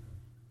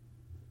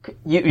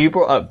you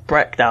brought up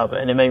Brecht, Albert,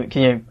 and it made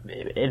me,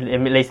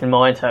 at least in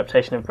my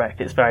interpretation of Brecht,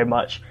 it's very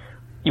much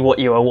what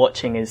you are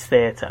watching is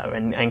theatre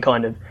and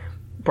kind of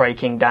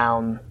breaking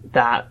down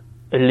that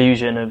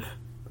illusion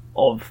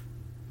of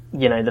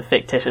the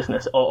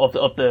fictitiousness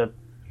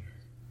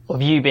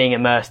of you being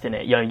immersed in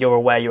it. You're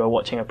aware you are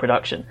watching a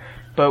production.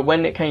 But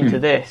when it came to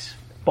this,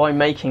 by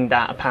making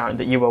that apparent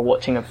that you are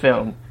watching a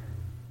film,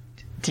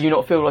 do you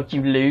not feel like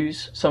you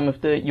lose some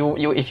of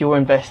if you're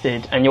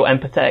invested and you're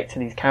empathetic to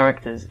these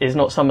characters, is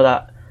not some of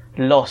that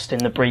lost in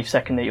the brief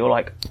second that you're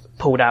like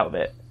pulled out of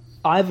it?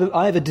 I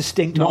have a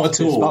distinct Not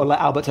answer to at this, all. but I'll let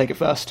Albert take it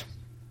first.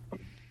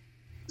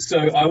 So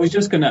I was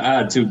just going to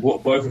add to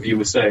what both of you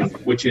were saying,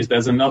 which is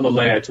there's another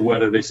layer to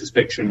whether this is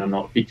fiction or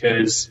not,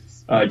 because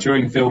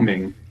during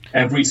filming,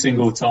 every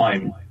single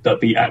time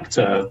that the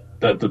actor,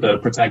 the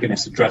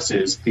protagonist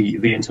addresses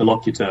the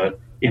interlocutor,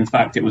 in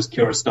fact, it was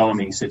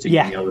Kiarostami sitting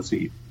in the other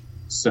seat.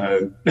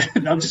 So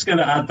I'm just going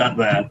to add that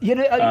there.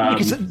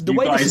 Because the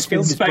way this is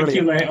filmed is brilliant.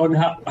 Speculate on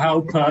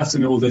how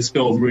personal this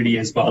film really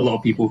is, but a lot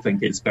of people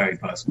think it's very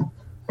personal.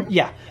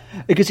 Yeah,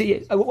 because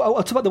I'll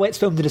talk about the way it's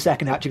filmed in a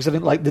second, actually, because I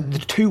think like the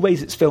two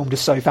ways it's filmed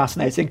is so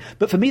fascinating.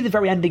 But for me, the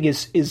very ending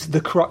is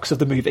the crux of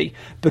the movie,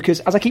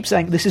 because as I keep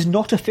saying, this is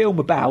not a film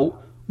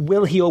about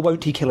will he or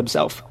won't he kill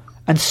himself.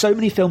 And so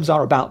many films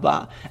are about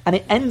that. And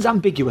it ends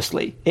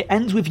ambiguously. It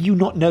ends with you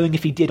not knowing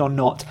if he did or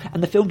not.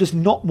 And the film does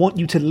not want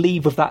you to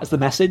leave with that as the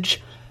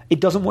message. It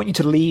doesn't want you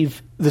to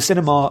leave the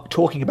cinema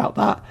talking about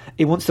that.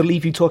 It wants to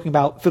leave you talking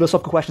about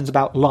philosophical questions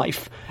about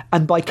life.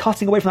 And by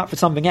cutting away from that for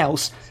something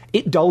else,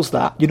 it dulls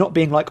that. You're not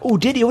being like, oh,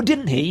 did he or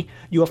didn't he?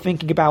 You are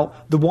thinking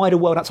about the wider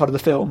world outside of the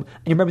film.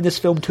 And you remember this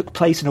film took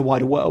place in a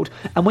wider world.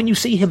 And when you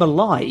see him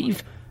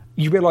alive,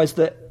 you realise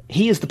that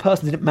he is the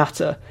person that didn't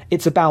matter.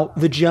 It's about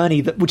the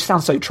journey, which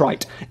sounds so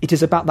trite. It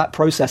is about that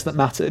process that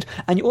mattered.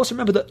 And you also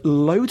remember that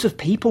loads of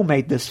people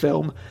made this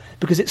film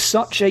because it's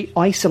such a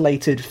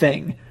isolated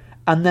thing.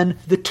 And then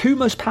the two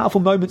most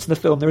powerful moments in the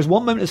film, there is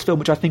one moment in this film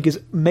which I think is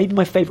maybe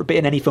my favourite bit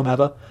in any film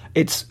ever.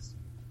 It's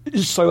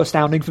so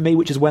astounding for me,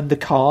 which is when the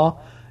car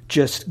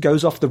just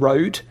goes off the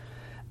road.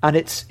 And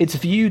it's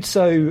viewed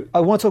so... I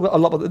want to talk a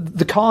lot about...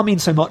 The car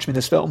means so much in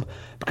this film,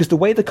 because the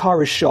way the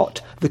car is shot,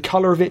 the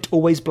colour of it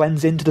always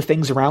blends into the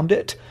things around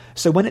it.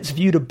 So when it's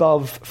viewed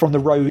above from the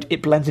road,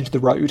 it blends into the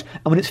road.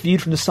 And when it's viewed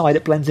from the side,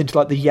 it blends into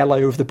like the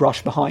yellow of the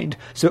brush behind.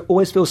 So it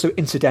always feels so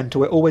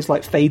incidental. It always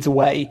like fades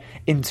away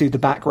into the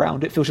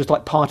background. It feels just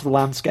like part of the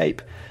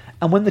landscape.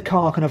 And when the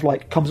car kind of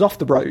like comes off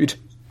the road,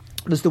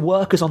 there's the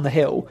workers on the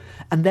hill,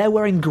 and they're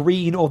wearing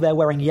green or they're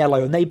wearing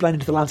yellow, and they blend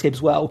into the landscape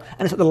as well.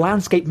 And it's like the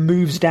landscape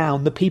moves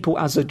down, the people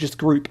as a just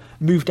group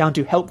move down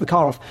to help the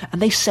car off,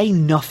 and they say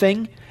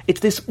nothing.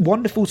 It's this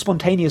wonderful,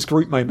 spontaneous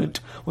group moment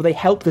where they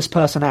help this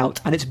person out,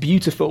 and it's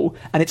beautiful,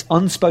 and it's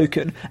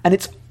unspoken, and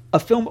it's a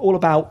film all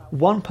about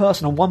one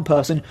person on one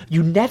person.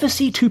 You never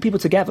see two people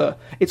together.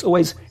 It's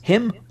always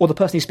him or the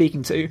person he's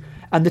speaking to.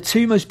 And the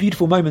two most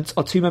beautiful moments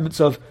are two moments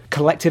of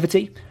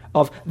collectivity,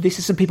 of this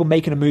is some people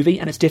making a movie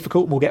and it's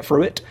difficult and we'll get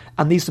through it,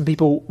 and these are some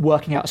people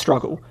working out a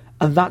struggle.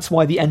 And that's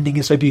why the ending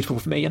is so beautiful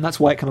for me, and that's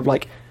why it kind of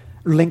like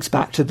links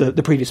back to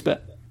the previous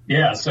bit.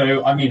 Yeah,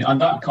 so, I mean,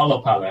 and that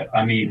colour palette,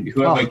 I mean,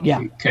 whoever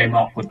came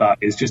up with that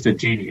is just a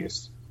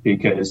genius,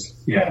 because,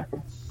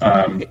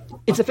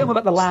 it's a film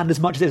about the land as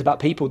much as it is about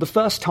people. The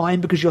first time,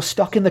 because you're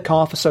stuck in the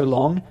car for so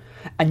long,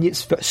 and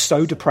it's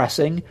so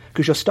depressing,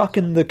 because you're stuck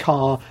in the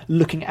car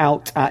looking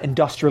out at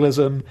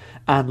industrialism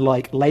and,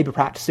 like, labour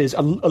practices.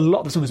 A lot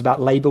of the film is about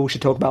labour, we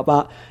should talk about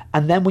that.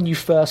 And then when you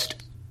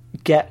first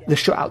get the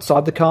shot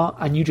outside the car,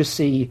 and you just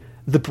see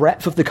the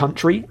breadth of the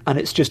country, and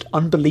it's just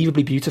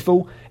unbelievably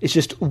beautiful. It's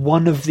just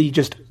one of the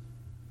just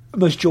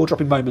most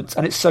jaw-dropping moments,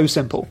 and it's so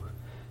simple.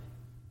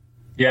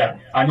 Yeah,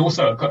 and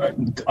also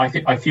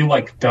I feel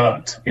like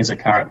dirt is a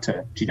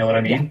character. Do you know what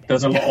I mean?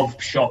 There's a lot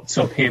of shots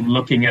of him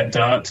looking at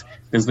dirt.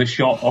 There's the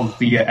shot of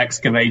the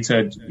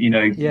excavator,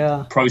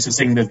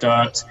 processing the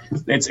dirt.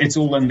 It's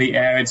all in the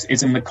air.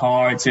 It's in the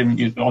car. It's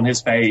on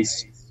his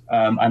face.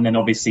 And then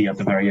obviously at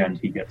the very end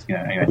he gets,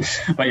 anyway.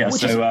 But yeah,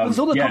 there's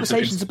all the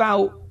conversations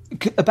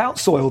about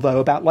soil, though,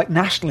 about like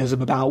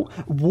nationalism, about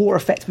war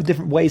effects in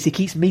different ways. He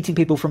keeps meeting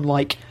people from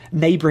like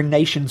neighbouring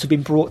nations who've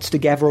been brought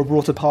together or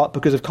brought apart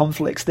because of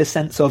conflicts. This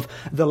sense of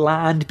the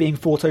land being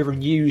fought over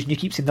and used, and you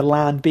keep seeing the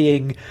land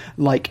being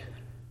like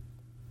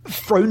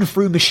thrown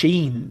through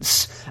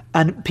machines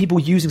and people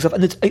using stuff.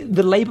 And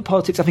the labour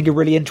politics, I think, are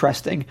really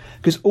interesting,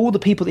 because all the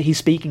people that he's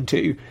speaking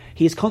to,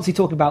 he is constantly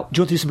talking about, do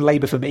you want to do some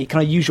labour for me? Can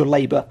I use your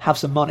labour? Have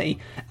some money?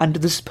 And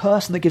this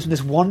person that gives him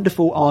this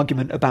wonderful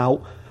argument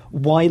about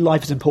why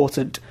life is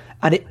important.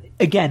 And it,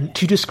 again,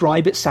 to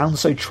describe it sounds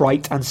so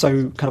trite and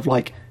so kind of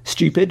like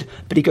stupid,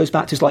 but he goes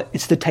back to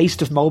it's the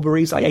taste of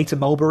mulberries. I ate a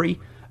mulberry.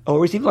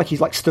 Or it seems like he's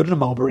like stood in a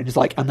mulberry and is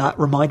like, and that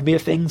reminded me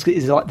of things.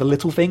 It's like the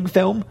Little Thing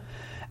film.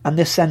 And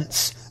this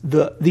sense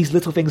that these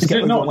little things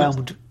get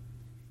overwhelmed.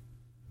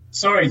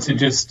 Sorry to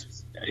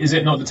just... Is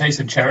it not the taste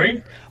of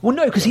cherry? Well,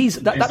 no, because he's...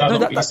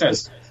 he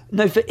says?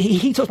 No,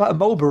 he talks about a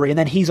mulberry, and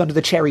then he's under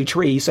the cherry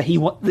tree, so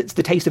it's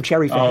the taste of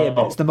cherry for him.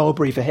 It's the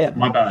mulberry for him.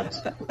 My bad.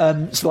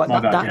 So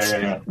like that's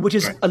which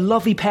is a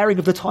lovely pairing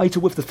of the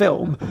title with the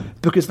film,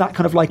 because that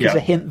kind of like is a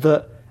hint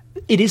that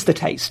it is the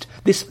taste.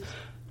 This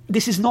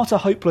is not a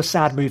hopeless,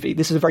 sad movie.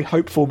 This is a very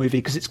hopeful movie,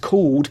 because it's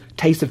called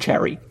Taste of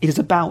Cherry. It is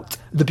about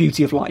the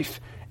beauty of life.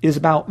 It is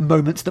about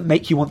moments that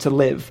make you want to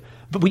live.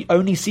 But we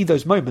only see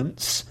those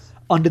moments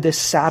under this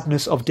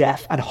sadness of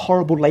death and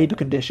horrible labour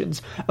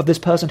conditions of this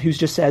person who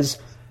just says,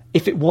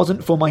 if it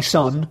wasn't for my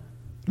son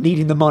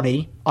needing the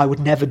money, I would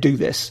never do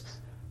this.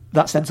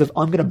 That sense of,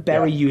 I'm going to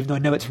bury you even though I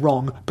know it's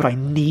wrong, but I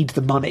need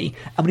the money.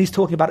 And when he's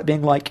talking about it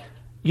being like,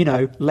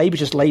 labour's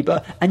just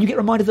labour, and you get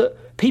reminded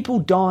that people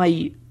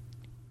die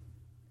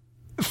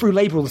through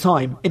labour all the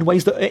time in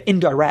ways that are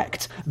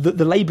indirect.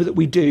 The labour that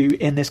we do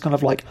in this kind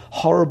of like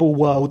horrible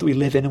world that we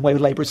live in and where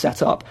labour is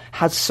set up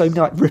has so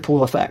many like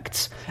ripple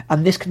effects.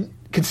 And this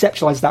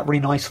conceptualises that really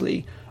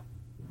nicely.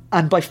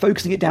 And by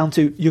focusing it down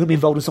to, you're going to be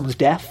involved in someone's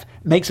death,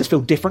 makes us feel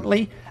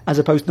differently, as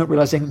opposed to not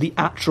realising the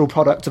actual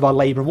product of our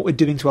labour and what we're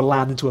doing to a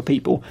land and to a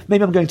people.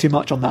 Maybe I'm going too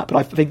much on that, but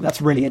I think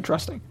that's really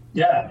interesting.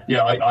 Yeah,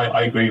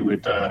 I agree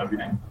with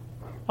everything.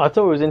 I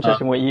thought it was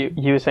interesting what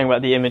you were saying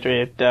about the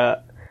imagery of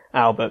dirt,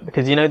 Albert,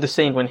 because the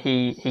scene when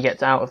he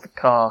gets out of the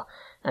car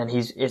and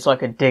it's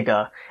like a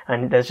digger,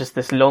 and there's just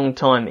this long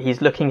time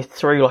he's looking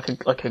through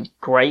like a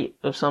grate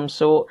of some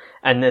sort,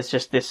 and there's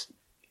just this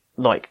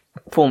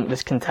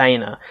this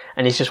container,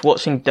 and he's just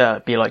watching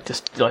dirt be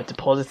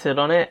deposited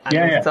on it.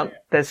 And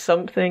there's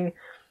something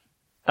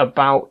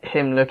about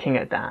him looking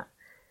at that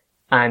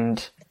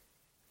and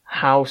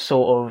how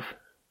sort of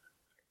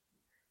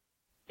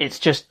it's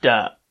just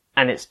dirt,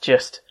 and it's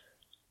just.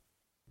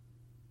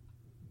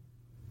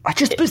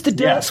 Because the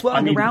dirt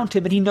swirling around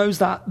him, and he knows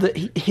that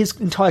his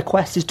entire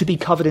quest is to be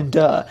covered in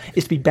dirt,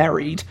 is to be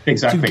buried,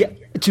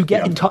 to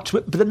get in touch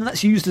with. But then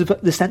that's used as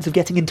the sense of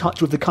getting in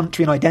touch with the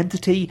country and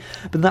identity.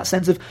 But that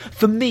sense of,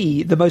 for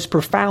me, the most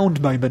profound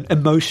moment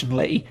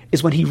emotionally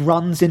is when he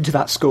runs into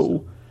that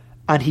school,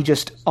 and he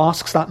just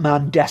asks that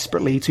man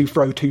desperately to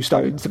throw 2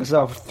 stones, and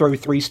himself throw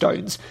 3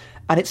 stones.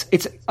 And it's.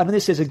 I know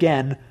this is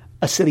again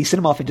a silly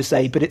cinema thing to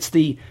say, but it's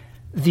the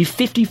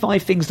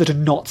 55 things that are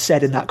not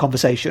said in that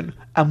conversation,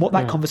 and what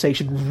that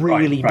conversation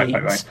really means.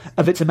 Right.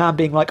 Of it's a man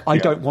being like, I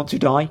don't want to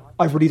die.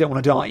 I really don't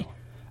want to die.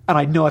 And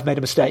I know I've made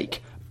a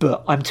mistake,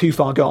 but I'm too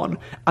far gone.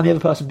 And the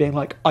other person being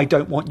like, I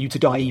don't want you to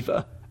die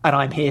either. And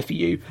I'm here for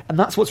you. And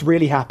that's what's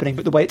really happening.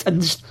 But the way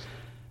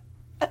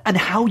and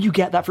how you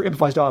get that through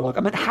improvised dialogue.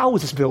 I mean, how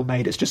was this film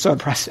made? It's just so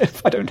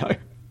impressive. I don't know.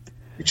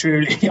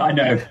 Truly, I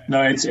know.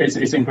 No, it's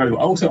incredible.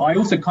 I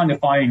also kind of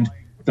find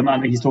the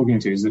man that he's talking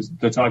to is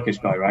the Turkish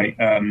guy, right?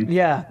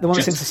 The one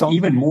who sings the song.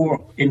 Even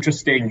more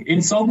interesting,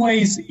 in some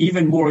ways,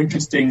 even more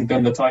interesting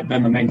than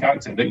the main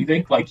character. Don't you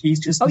think? Like, he's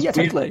just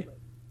totally.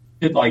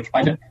 He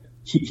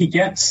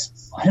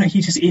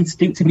just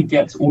instinctively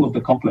gets all of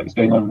the conflicts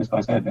going on in this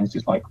guy's head, and it's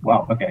just like,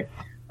 wow, okay.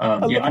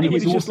 And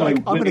he's also like,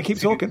 I'm going to keep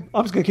talking.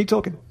 I'm just going to keep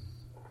talking.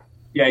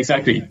 Yeah,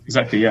 exactly.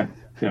 Yeah.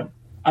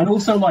 And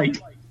also, like,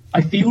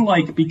 I feel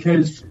like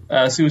because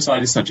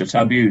suicide is such a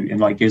taboo in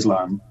like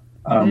Islam.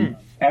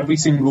 Every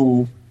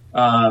single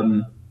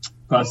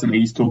person that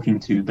he's talking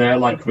to, their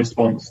like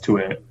response to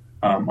it,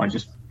 I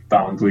just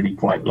found really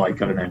quite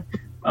like, I don't know.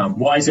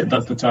 Why is it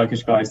that the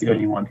Turkish guy is the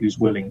only one who's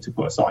willing to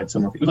put aside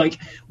some of it? Like,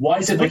 why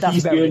is it that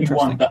he's the only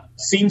one that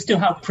seems to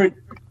have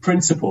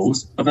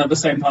principles, but at the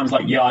same time is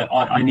like, yeah,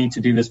 I need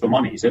to do this for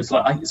money. So it's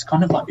like, it's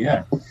kind of like,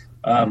 yeah,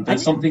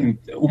 there's something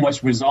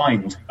almost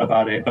resigned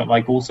about it, but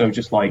like also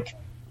just like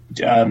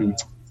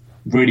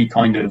really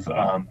kind of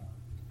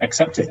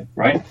accepting,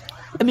 right?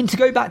 I mean, to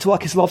go back to our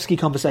Kieslowski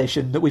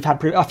conversation that we've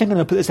had, I think I'm going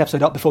to put this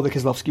episode up before the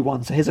Kieslowski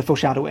one, so here's a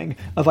foreshadowing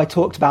of I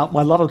talked about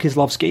my love of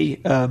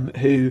Kieslowski,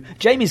 who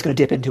Jamie's going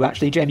to dip into,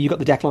 actually. Jamie, you got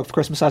the Decalogue for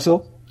Christmas, I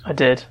saw? I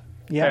did.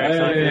 Yeah.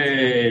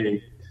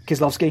 Hey.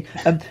 Kieslowski.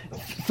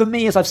 For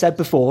me, as I've said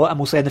before, and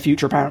we'll say in the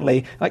future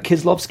apparently, like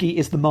Kieslowski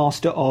is the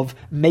master of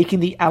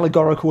making the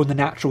allegorical and the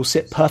natural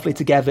sit perfectly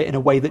together in a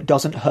way that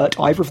doesn't hurt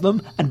either of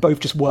them, and both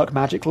just work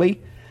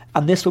magically.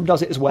 And this film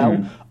does it as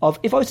well. Of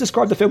if I was to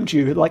describe the film to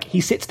you, like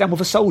he sits down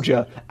with a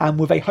soldier and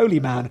with a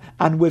holy man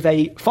and with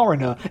a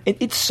foreigner,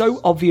 it's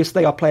so obvious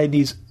they are playing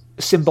these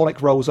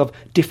symbolic roles of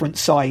different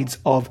sides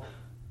of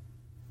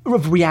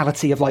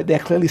reality, of like they're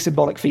clearly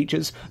symbolic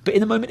features. But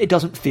in the moment, it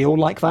doesn't feel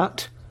like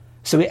that.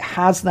 So it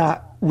has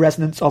that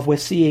resonance of we're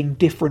seeing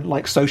different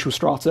like social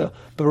strata,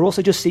 but we're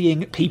also just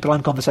seeing people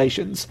and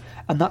conversations.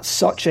 And that's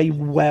such a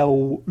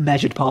well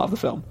measured part of the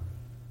film.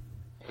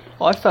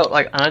 I felt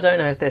like, and I don't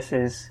know if this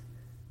is,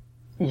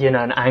 you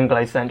know, an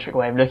Anglo-centric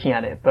way of looking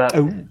at it, but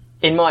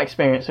in my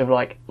experience of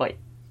like,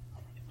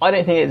 I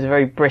don't think it's a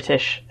very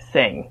British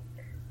thing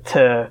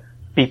to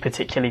be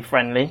particularly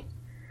friendly.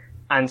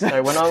 And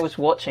so when I was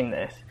watching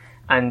this,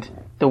 and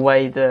the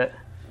way that,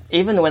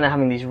 even when they're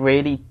having these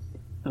really,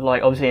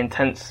 like, obviously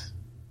intense,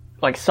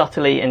 like,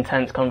 subtly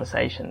intense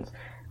conversations,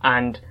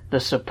 and the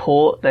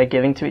support they're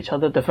giving to each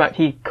other, the fact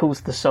he calls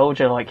the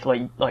soldier, like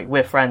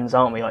we're friends,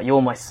 aren't we? Like, you're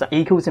my son.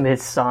 He calls him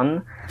his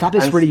son. That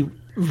is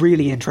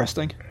really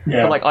interesting.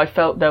 Yeah. But, like, I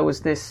felt there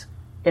was this,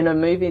 in a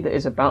movie that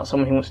is about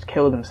someone who wants to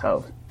kill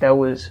themselves, there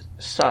was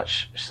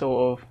such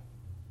sort of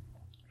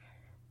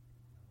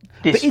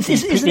but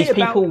isn't it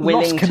about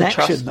lost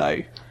connection,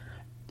 though?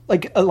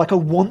 Like a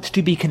want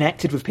to be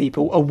connected with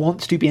people, a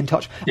want to be in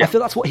touch. Yeah. I feel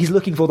that's what he's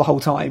looking for the whole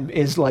time,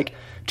 is like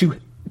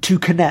to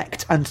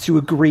connect and to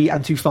agree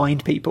and to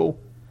find people,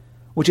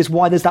 which is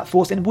why there's that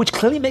force in, which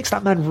clearly makes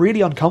that man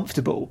really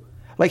uncomfortable.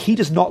 Like, he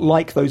does not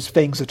like those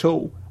things at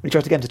all when he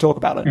tries to get him to talk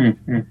about it.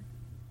 Mm-hmm.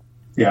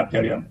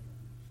 Yeah.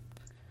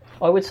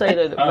 I would say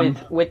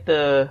that with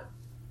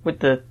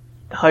the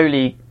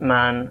holy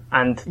man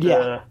and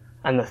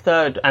the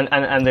third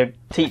and the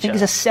teacher, I think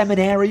he's a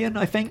seminarian.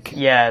 I think.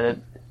 Yeah,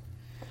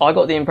 I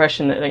got the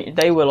impression that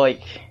they were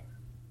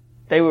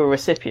a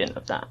recipient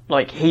of that.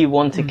 Like, he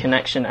wanted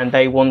connection, and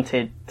they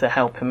wanted to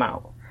help him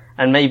out.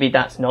 And maybe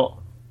that's not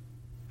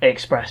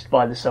expressed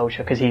by the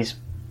soldier, because he's,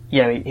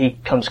 you know, he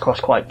comes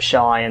across quite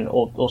shy and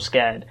or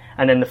scared.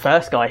 And then the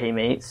first guy he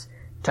meets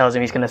tells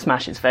him he's going to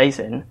smash his face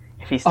in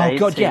if he stays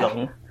too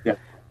long. Yeah.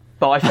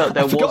 But I felt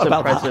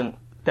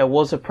there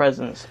was a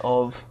presence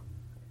of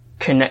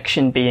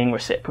connection being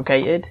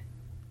reciprocated.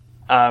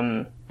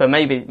 But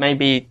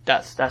maybe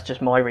that's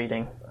just my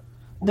reading.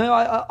 No,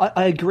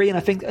 I agree, and I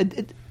think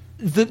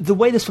the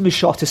way this film is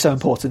shot is so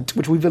important,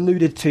 which we've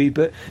alluded to.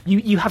 But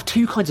you have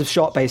two kinds of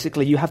shot,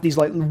 basically. You have these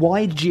like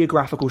wide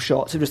geographical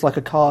shots of just like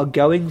a car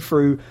going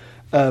through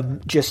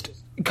just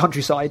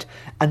countryside,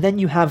 and then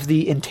you have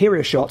the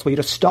interior shots where you're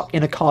just stuck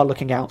in a car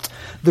looking out.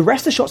 The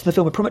rest of the shots in the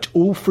film are pretty much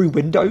all through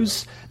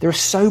windows. There is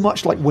so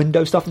much like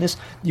window stuff in this.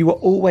 You are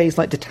always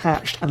like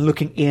detached and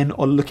looking in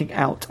or looking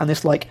out, and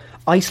this like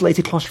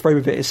isolated claustrophobia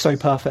of it is so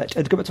perfect.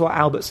 And to go back to what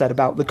Albert said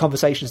about the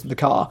conversations in the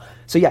car,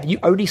 so yeah, you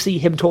only see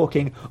him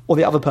talking or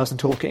the other person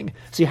talking,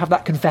 so you have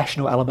that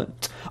confessional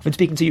element of him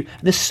speaking to you,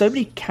 and there's so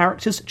many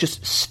characters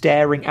just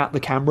staring at the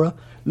camera,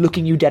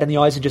 looking you dead in the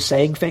eyes and just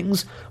saying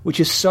things,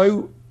 which is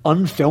so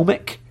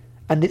unfilmic,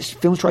 and this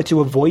film tried to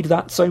avoid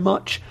that so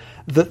much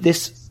that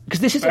this,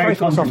 because this is a very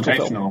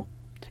philosophical film.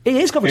 It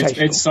is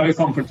confrontational. It's so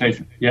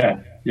confrontational. Yeah.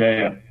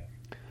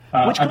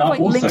 Which kind of like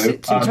links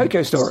it to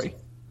Tokyo Story,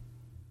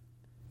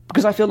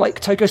 because I feel like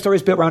Tokyo Story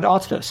is built around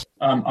artifice.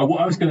 What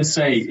I was going to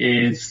say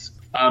is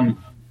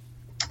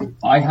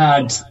I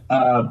had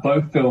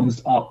both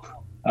films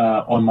up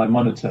on my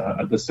monitor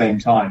at the same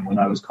time when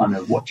I was kind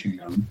of watching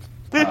them.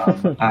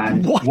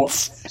 And what?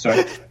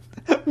 Sorry.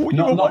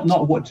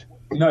 Not what.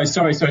 No,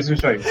 sorry.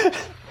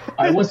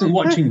 I wasn't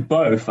watching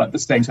both at the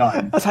same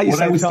time. That's how you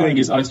What I was doing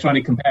is I was trying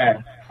to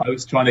compare. I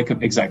was trying to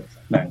compare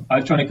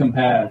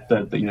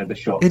the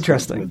shots.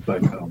 Interesting. With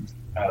both films.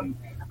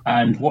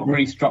 And what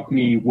really struck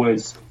me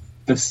was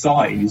the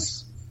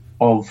size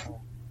of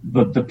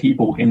the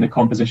people in the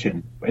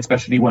composition,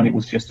 especially when it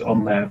was just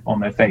on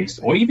their face,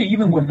 or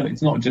even when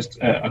it's not just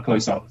a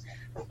close up.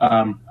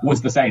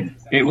 Was the same.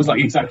 It was like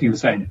exactly the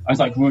same. I was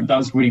like,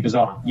 that's really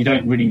bizarre. You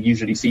don't really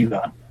usually see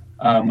that.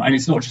 And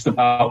it's not just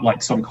about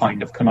like some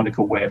kind of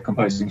canonical way of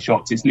composing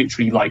shots. It's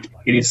literally like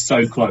it is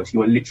so close.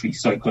 You are literally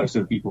so close to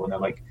the people, and they're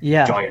like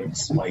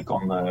giants, like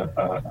on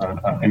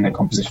the in their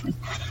composition.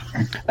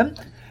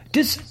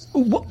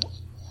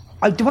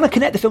 I do want to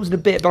connect the films in a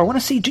bit, but I want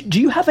to see,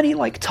 do you have any,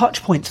 like,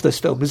 touch points to this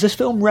film? Does this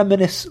film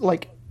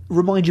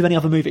remind you of any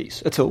other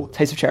movies at all?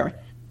 Taste of Cherry?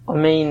 I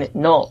mean,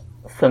 not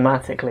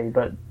thematically,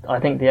 but I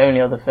think the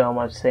only other film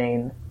I've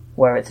seen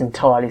where it's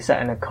entirely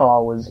set in a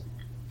car was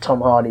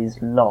Tom Hardy's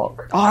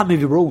Locke. Oh, that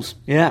movie rules,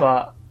 yeah.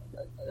 But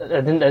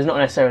there's not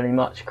necessarily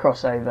much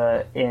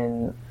crossover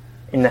in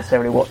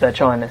necessarily what they're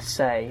trying to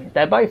say.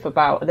 They're both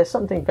about, there's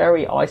something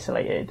very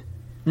isolated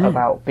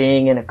about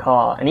being in a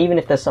car, and even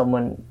if there's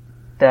someone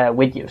there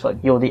with you, it's like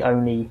you're the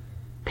only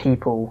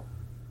people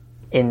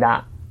in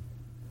that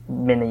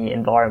mini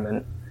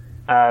environment.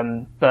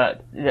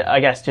 But I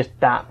guess just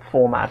that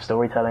format of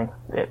storytelling,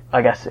 it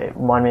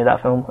reminded me of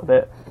that film a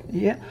bit.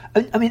 Yeah,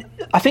 I mean,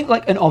 I think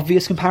like an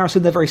obvious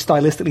comparison, they're very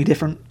stylistically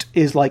different,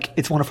 is like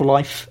It's a Wonderful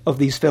Life, of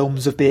these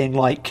films of being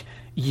like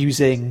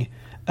using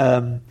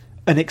an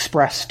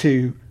express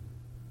to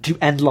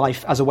end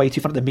life as a way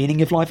to find the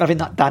meaning of life. I think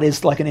that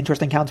is like an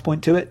interesting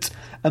counterpoint to it.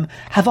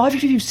 Have either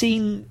of you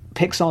seen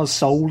Pixar's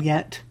Soul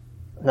yet?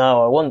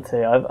 No, I want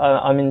to.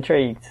 I'm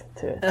intrigued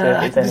to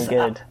if it's any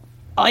good.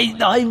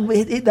 I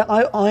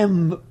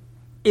am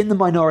in the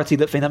minority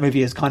that think that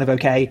movie is kind of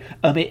okay.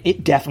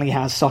 It definitely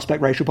has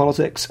suspect racial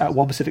politics at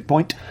one specific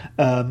point.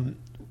 But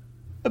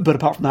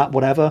apart from that,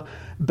 whatever.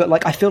 But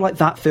like, I feel like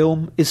that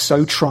film is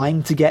so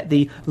trying to get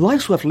the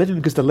life's worth living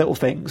because the little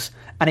things,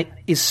 and it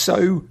is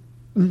so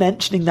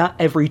mentioning that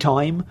every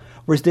time,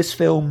 whereas this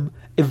film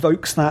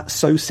evokes that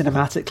so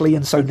cinematically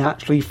and so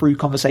naturally through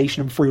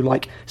conversation and through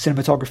like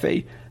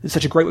cinematography. It's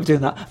such a great way of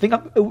doing that. I think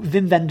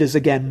Wim Wenders,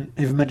 again,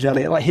 who I mentioned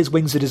earlier, like his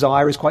Wings of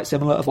Desire is quite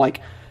similar, of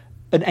like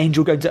an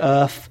angel going to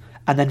Earth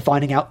and then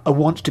finding out a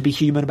want to be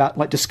human, about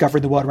like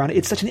discovering the world around it.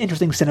 It's such an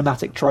interesting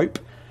cinematic trope.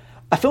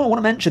 A film I want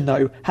to mention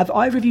though, have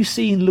either of you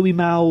seen Louis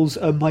Malle's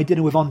My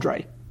Dinner with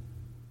Andre?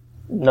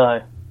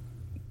 No.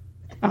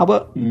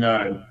 Albert?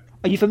 No.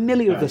 Are you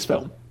familiar with this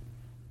film?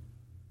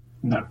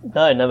 No.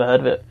 No, never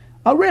heard of it.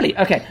 Oh, really?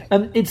 Okay.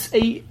 It's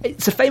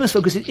a famous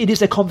film because it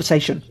is a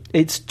conversation.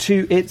 It's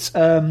two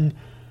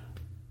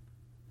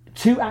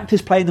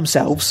actors playing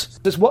themselves.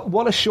 There's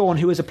Wallace Shawn,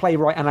 who is a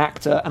playwright and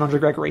actor, and Andre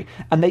Gregory,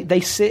 and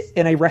they sit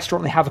in a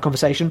restaurant and they have a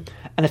conversation,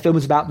 and the film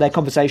is about their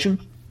conversation.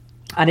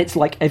 And it's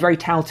like a very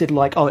touted,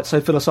 like, oh, it's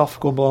so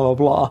philosophical and blah, blah,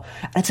 blah.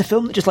 And it's a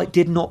film that just like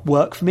did not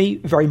work for me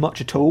very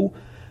much at all,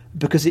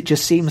 because it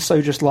just seems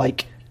so just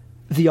like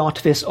the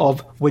artifice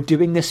of we're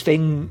doing this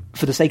thing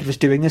for the sake of us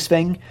doing this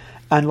thing.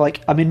 And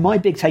like, I mean, my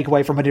big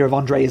takeaway from Idea of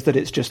Andre is that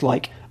it's just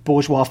like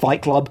bourgeois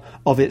Fight Club,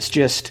 of it's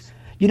just,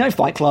 you know,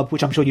 Fight Club,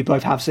 which I'm sure you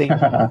both have seen.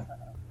 I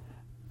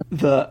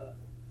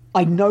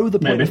know the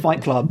point of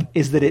Fight Club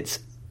is that it's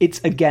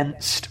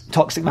against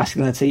toxic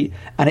masculinity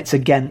and it's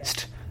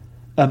against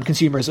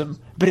consumerism,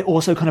 but it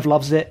also kind of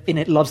loves it, and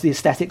it loves the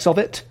aesthetics of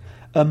it.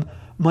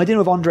 My Dinner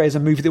with Andre is a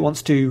movie that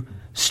wants to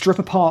strip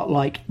apart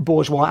like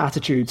bourgeois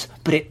attitudes,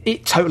 but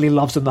it totally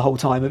loves them the whole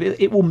time.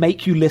 It will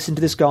make you listen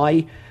to this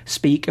guy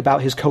speak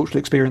about his cultural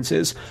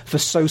experiences for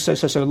so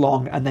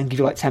long, and then give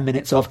you like 10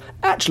 minutes of,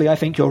 actually, I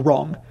think you're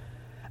wrong.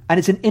 And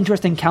it's an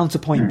interesting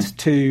counterpoint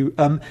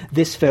to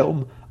this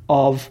film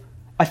of,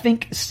 I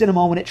think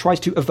cinema, when it tries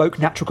to evoke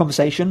natural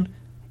conversation,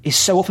 is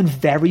so often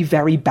very,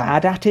 very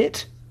bad at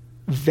it.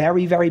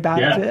 Very, very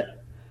bad at it.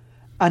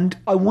 And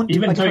I want to...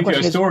 Even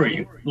Tokyo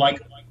Story,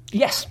 like...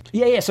 Yes.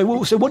 Yeah. So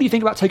what do you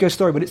think about Tokyo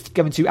Story when it's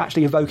going to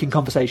actually evoke in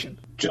conversation?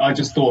 I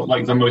just thought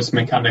like the most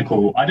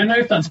mechanical. I don't know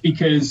if that's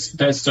because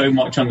there's so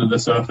much under the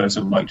surface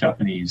of like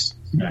Japanese,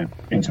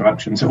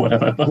 interactions or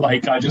whatever, but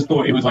like I just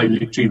thought it was like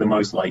literally the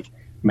most like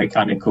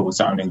mechanical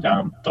sounding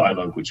down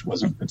dialogue, which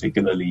wasn't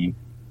particularly,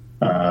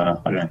 I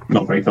don't know,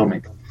 not very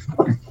filmic.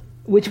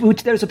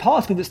 Which there's a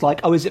part of me that's like,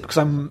 oh, is it because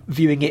I'm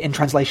viewing it in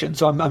translation,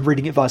 so I'm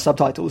reading it via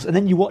subtitles, and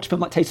then you watch a film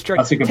like Taste of Cherry.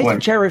 That's a good point. Taste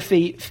of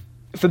Cherry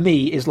for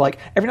me is like,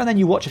 every now and then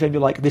you watch a film,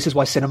 you're like, this is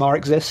why cinema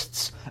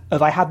exists.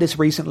 I had this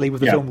recently with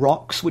the film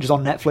Rocks, which is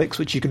on Netflix,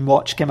 which you can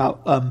watch, came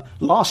out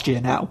last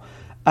year now,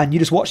 and you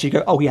just watch it, you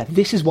go, oh yeah,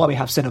 this is why we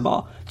have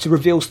cinema, to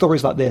reveal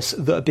stories like this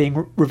that are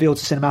being revealed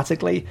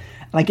cinematically.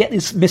 And I get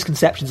these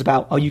misconceptions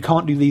about, oh, you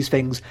can't do these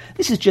things.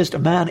 This is just a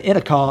man in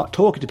a car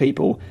talking to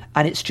people,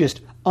 and it's just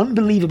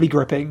unbelievably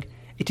gripping.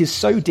 It is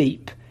so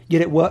deep,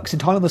 yet it works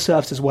entirely on the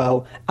surface as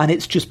well, and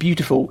it's just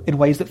beautiful in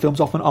ways that films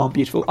often aren't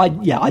beautiful.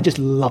 I just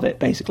love it,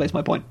 basically, is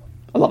my point.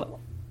 I love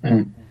it.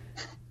 Mm.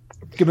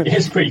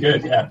 It's pretty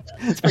good, yeah.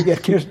 It's pretty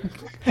good.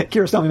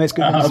 Kiarostami makes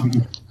good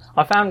movies.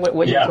 I found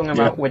what you're talking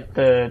about with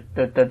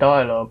the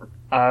dialogue.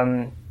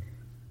 I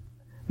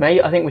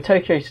think with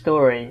Tokyo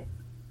Story,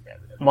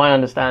 my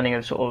understanding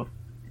of sort of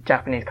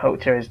Japanese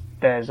culture is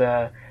there's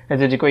a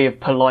degree of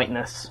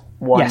politeness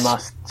one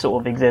must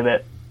sort of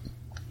exhibit.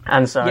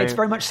 And so it's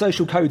very much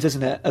social codes,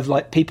 isn't it? Of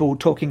like people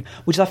talking,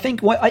 which is, I think,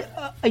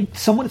 I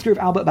somewhat agree with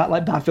Albert about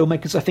like bad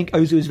filmmakers. I think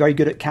Ozu is very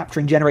good at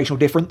capturing generational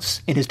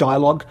difference in his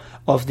dialogue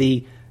of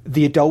the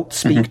adults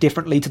speak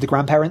differently to the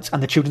grandparents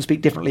and the children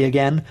speak differently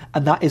again,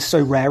 and that is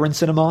so rare in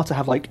cinema to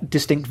have like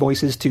distinct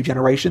voices to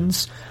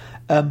generations.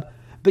 But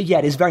yeah,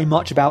 it is very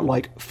much about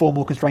like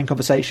formal constrained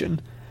conversation.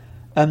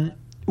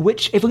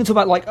 Which, if we can talk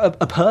about like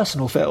a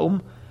personal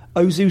film,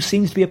 Ozu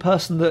seems to be a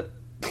person that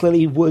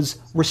clearly was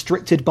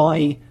restricted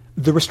by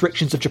the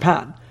restrictions of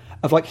Japan.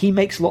 Of like, he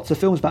makes lots of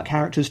films about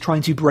characters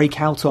trying to break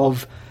out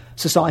of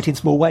society in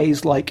small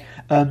ways, like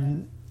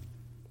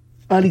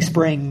Early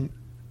Spring,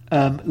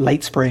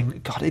 Late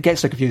Spring. God, it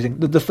gets so confusing.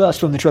 The first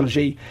film in the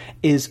trilogy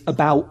is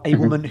about a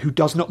woman who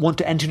does not want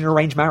to enter an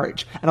arranged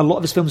marriage, and a lot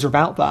of his films are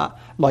about that.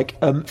 Like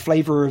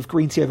Flavour of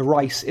Green Tea Over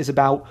Rice is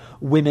about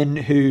women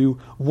who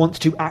want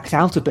to act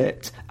out a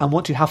bit and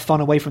want to have fun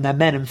away from their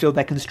men and feel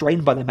they're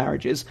constrained by their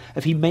marriages.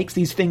 If he makes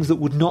these things that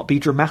would not be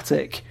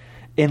dramatic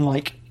in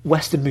like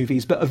Western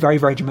movies, but are very,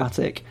 very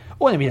dramatic.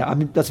 Well, I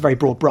mean that's a very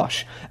broad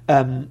brush.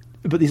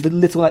 But these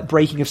little like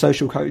breaking of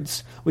social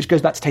codes, which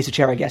goes back to Taste of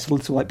Cherry, I guess, a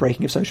little like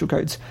breaking of social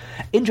codes.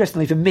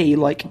 Interestingly for me,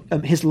 like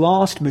his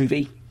last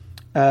movie,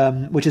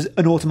 which is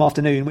An Autumn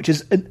Afternoon, which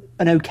is an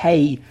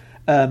okay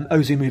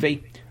Ozu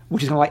movie,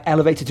 which is kind of like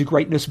elevated to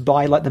greatness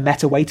by like the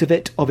meta weight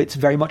of it's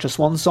very much a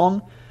swan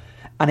song,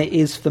 and it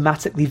is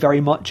thematically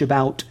very much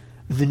about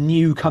the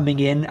new coming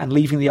in and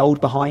leaving the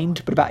old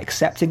behind, but about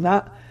accepting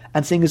that.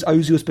 And seeing as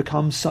Ozu has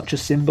become such a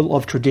symbol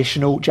of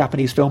traditional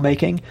Japanese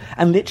filmmaking,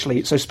 and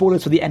literally, so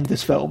spoilers for the end of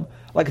this film,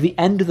 like the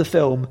end of the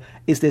film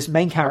is this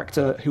main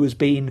character who has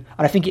been, and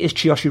I think it is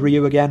Chiyoshi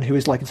Ryu again, who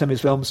is like in some of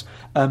his films,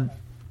 who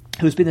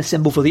has been a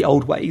symbol for the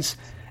old ways.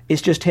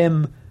 It's just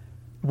him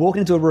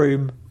walking into a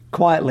room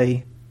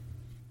quietly,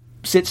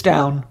 sits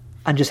down,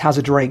 and just has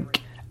a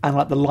drink, and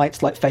like the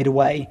lights like fade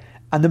away.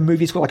 And the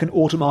movie's got like an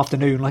autumn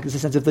afternoon, like it's a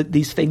sense of that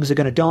these things are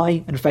going to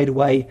die and fade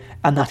away,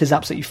 and that is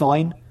absolutely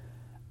fine.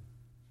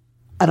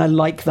 And I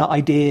like that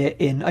idea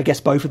in, I guess,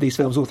 both of these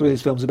films, all three of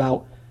these films,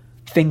 about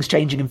things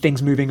changing and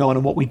things moving on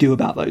and what we do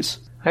about those.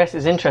 I guess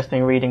it's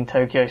interesting reading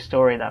Tokyo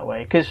Story that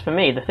way, because for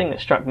me, the thing that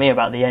struck me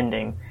about the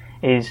ending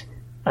is,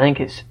 I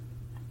think it's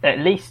at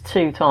least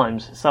 2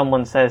 times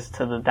someone says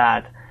to the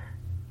dad,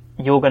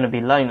 "You're going to be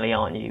lonely,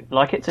 aren't you?"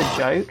 Like it's a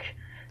joke.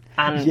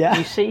 And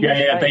you see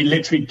they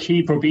literally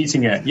keep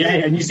repeating it.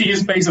 And you see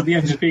his face at the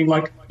end just being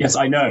like, "Yes,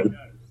 I know.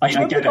 I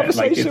get the it."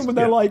 Conversation like, when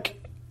they're like,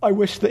 "I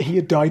wish that he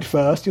had died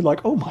first." You're like,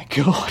 oh my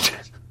god.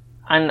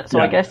 And so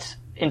I guess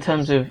in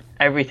terms of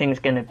everything's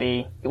going to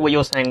be what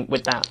you're saying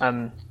with that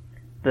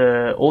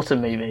the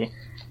Autumn movie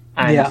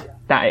and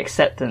that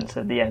acceptance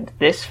at the end,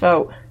 this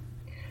felt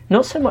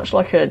not so much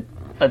like a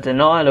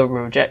denial or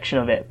rejection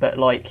of it, but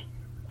like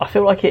I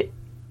feel like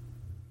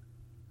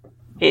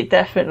it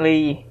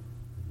definitely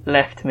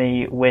left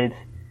me with,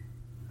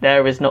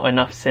 there is not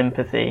enough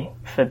sympathy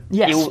for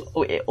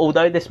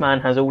although this man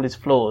has all his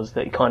flaws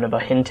that kind of are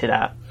hinted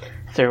at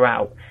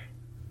throughout.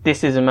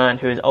 This is a man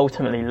who is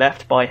ultimately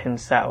left by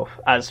himself,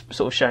 as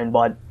sort of shown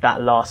by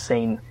that last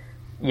scene,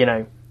 you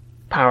know,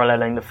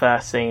 paralleling the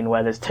first scene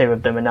where there's 2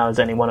 of them and now there's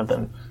only 1 of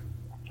them.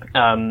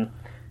 And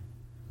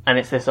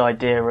it's this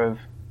idea of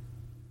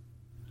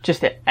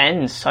just it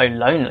ends so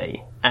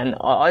lonely, and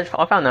I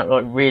found that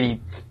like really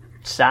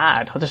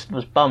sad. I just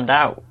was bummed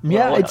out.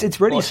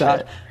 It's really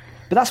sad.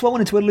 But that's why I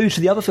wanted to allude to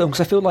the other film,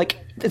 because I feel like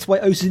that's why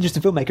Ozu's an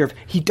interesting filmmaker.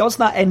 He does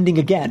that ending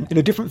again in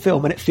a different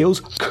film, and it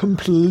feels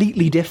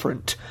completely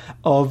different.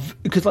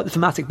 Because like the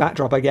thematic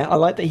backdrop, I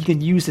like that he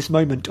can use this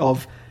moment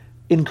of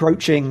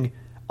encroaching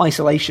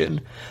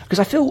isolation. Because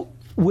I feel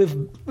with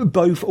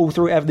all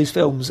three of these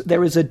films,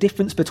 there is a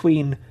difference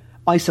between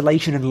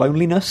isolation and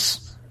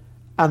loneliness.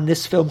 And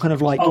this film kind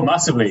of like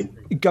massively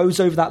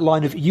goes over that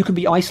line of you can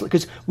be isolated,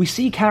 because we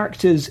see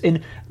characters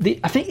in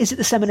I think, is it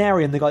the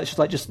seminarian, the guy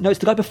that's no, it's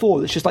the guy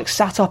before that's just like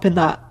sat up in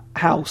that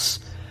house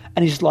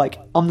and he's just like,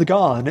 I'm the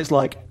guard, and it's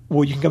like,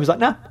 well, you can go, he's like,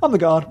 nah, I'm the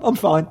guard, I'm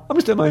fine, I'm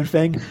just doing my own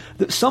thing.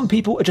 That some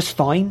people are just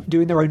fine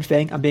doing their own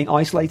thing and being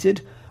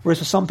isolated, whereas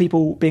for some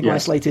people being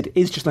isolated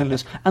is just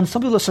loneliness, and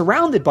some people are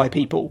surrounded by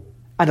people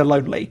and are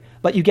lonely.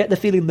 Like you get the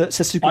feeling that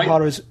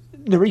Setsukahara's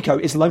Noriko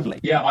is lonely.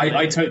 Yeah,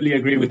 I totally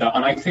agree with that.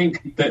 And I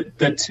think that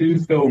the 2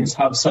 films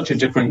have such a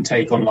different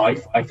take on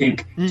life. I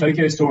think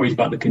Tokyo Story is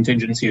about the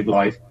contingency of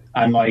life,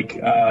 and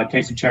like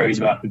Taste of Cherry is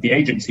about the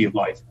agency of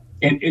life.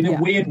 In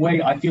a weird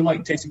way, I feel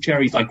like Taste of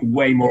Cherry is like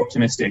way more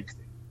optimistic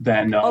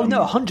than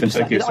 100%. than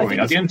Tokyo Story.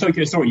 At the end of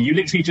Tokyo Story, you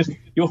literally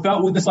you're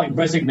felt with this like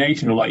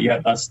resignation, or like,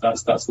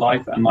 that's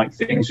life, and like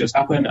things just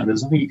happen, and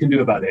there's nothing you can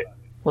do about it.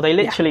 Well, they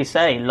literally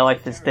say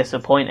life is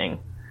disappointing.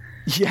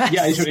 Yes.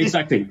 Yeah,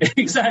 exactly.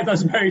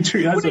 That's very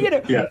true.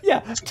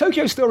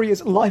 Tokyo Story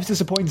is life's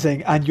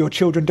disappointing and your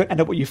children don't end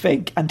up what you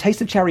think. And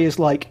Taste of Cherry is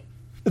like,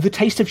 the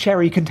taste of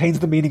cherry contains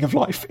the meaning of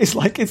life. It's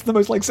like, it's the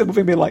most like simple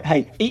thing, being like,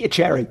 hey, eat a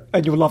cherry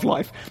and you'll love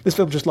life. This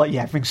film's just like,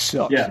 everything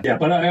sucks. Yeah.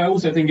 But I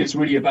also think it's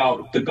really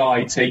about the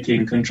guy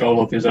taking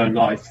control of his own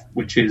life,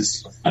 which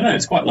is, I don't know,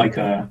 it's quite like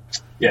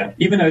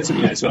even though it's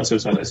about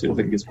suicide, I still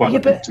think it's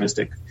quite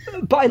optimistic.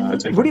 But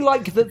I really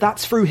like that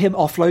that's through him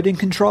offloading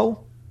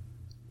control.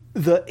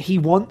 That he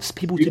wants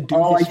people to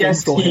do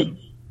this for him.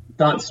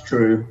 That's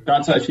true.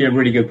 That's actually a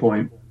really good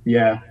point.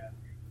 Yeah.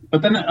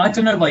 But then, I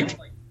don't know, like,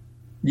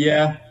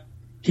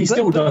 he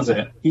still does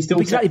it. He still...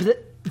 Exactly,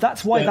 but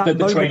that's why that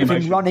moment of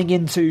him running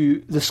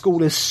into the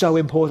school is so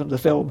important to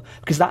the film,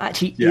 because that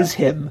actually is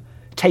him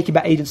taking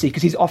back agency,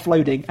 because he's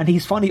offloading, and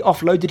he's finally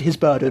offloaded his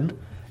burden.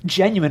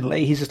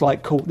 genuinely, he's just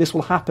like, cool, this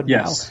will happen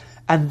now.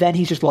 And then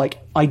he's just like,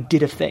 I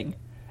did a thing.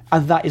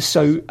 And that is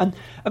so... And,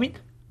 I mean,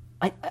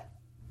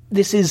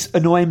 this is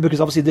annoying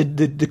because obviously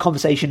the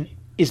conversation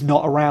is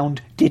not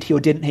around did he or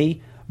didn't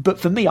he. But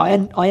for me, I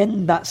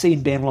end that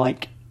scene being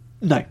like,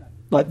 no,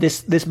 like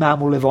this man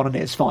will live on and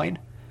it's fine.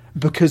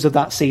 Because of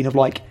that scene of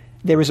like,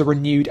 there is a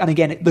renewed, and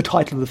again, the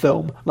title of the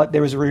film, like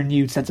there is a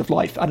renewed sense of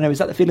life. I don't know, is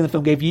that the feeling the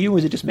film gave you, or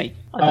is it just me?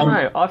 I don't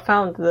know. I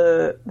found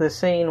the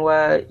scene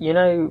where,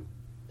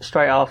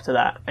 straight after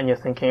that, and you're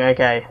thinking,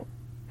 okay,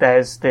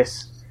 there's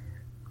this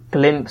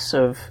glimpse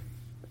of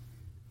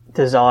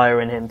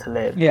desire in him to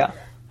live. Yeah.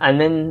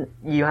 And then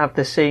you have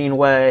the scene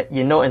where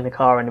you're not in the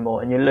car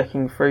anymore, and you're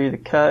looking through the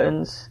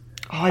curtains.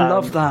 Oh, I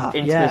love that.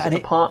 Into this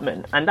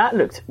apartment. And that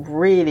looked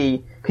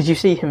really... Because you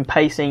see him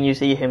pacing, you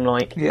see him,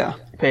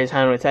 put his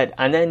hand on his head,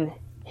 and then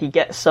he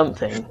gets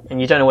something, and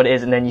you don't know what it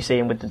is, and then you see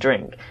him with the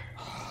drink.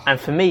 And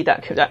for me,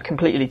 that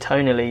completely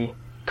tonally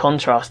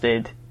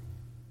contrasted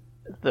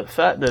the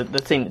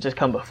scene that just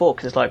come before,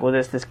 because it's like, well,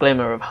 there's this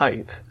glimmer of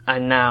hope,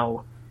 and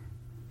now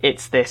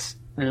it's this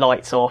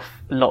lights off,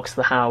 locks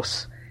the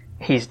house,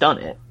 he's done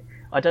it.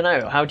 I don't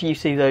know. How do you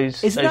see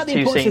those? Isn't that the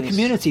importance of the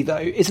community, though?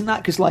 Isn't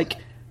that because,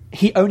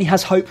 he only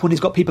has hope when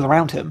he's got people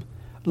around him?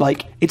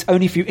 It's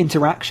only through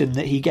interaction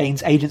that he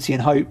gains agency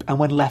and hope, and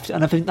when left...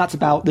 And I think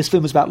this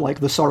film is about,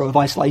 the sorrow of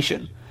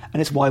isolation,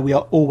 and it's why we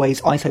are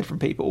always isolated from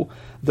people,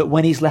 that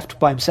when he's left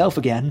by himself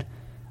again,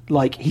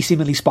 he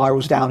seemingly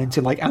spirals down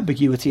into,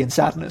 ambiguity and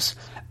sadness,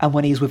 and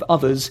when he's with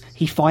others,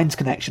 he finds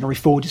connection, or he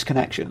forges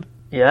connection.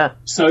 Yeah.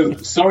 So,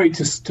 sorry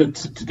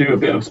to do a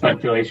bit of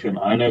speculation.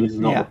 I know this is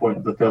not the point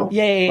of the film.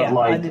 Yeah.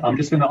 But, I'm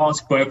just going to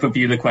ask both of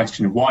you the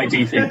question. Why do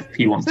you think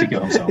he wants to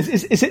kill himself?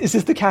 Is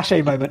this the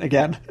cachet moment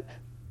again?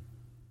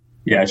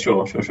 Yeah,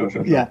 sure.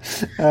 Yeah.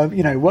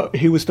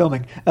 Who was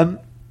filming?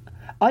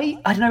 I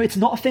don't know, it's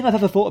not a thing I've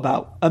ever thought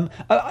about.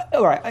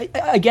 All right,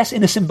 I guess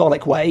in a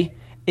symbolic way,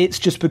 it's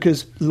just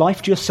because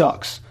life just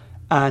sucks.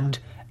 And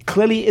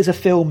clearly is a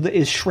film that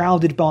is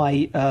shrouded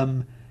by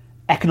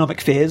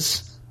economic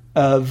fears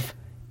of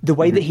the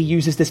way that he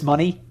uses this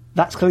money.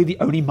 That's clearly the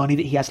only money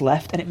that he has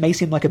left. And it may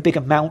seem like a big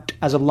amount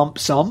as a lump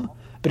sum,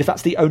 but if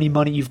that's the only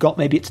money you've got,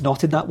 maybe it's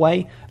not in that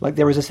way.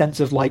 There is a sense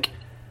of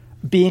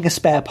being a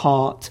spare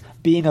part,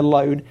 being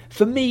alone.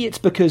 For me, it's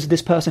because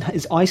this person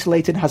is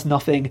isolated, has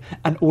nothing,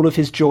 and all of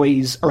his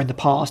joys are in the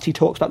past. He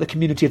talks about the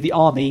community of the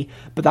army,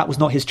 but that was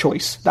not his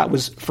choice. That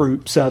was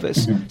through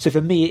service. Mm-hmm. So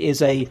for me, it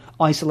is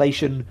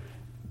isolation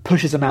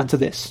pushes a man to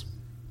this.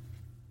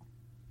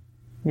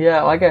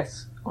 Yeah, I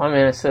guess I'm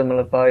in a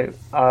similar boat.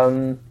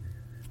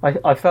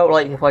 I felt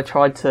like if I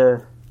tried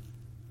to,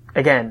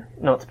 again,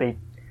 not to be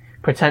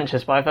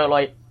pretentious, but I felt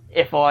like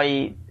if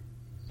I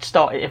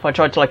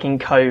tried to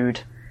encode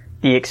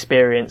the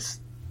experience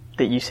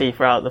that you see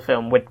throughout the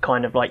film with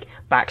kind of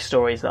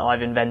backstories that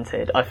I've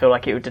invented, I feel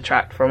like it would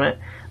detract from it.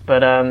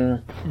 But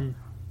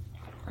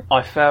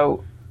I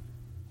felt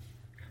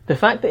the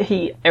fact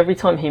that every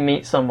time he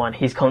meets someone,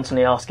 he's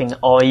constantly asking,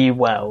 "Are you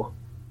well?"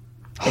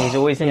 And he's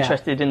always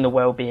interested in the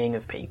well-being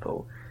of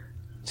people.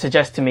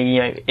 Suggests to me,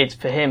 it's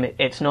for him.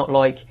 It's not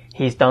like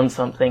he's done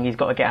something he's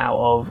got to get out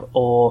of,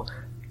 or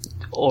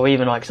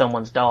even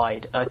someone's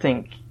died. I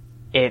think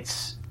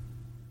it's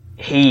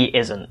he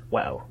isn't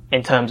well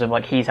in terms of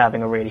he's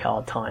having a really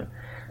hard time.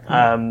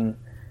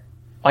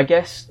 I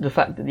guess the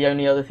fact that the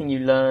only other thing you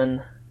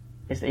learn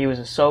is that he was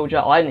a soldier.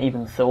 I hadn't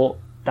even thought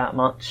that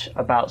much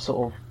about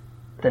sort of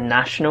the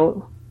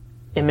national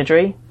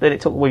imagery that it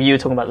took. Well, you were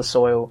talking about the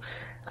soil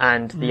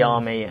and the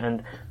army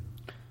and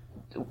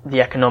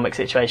the economic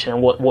situation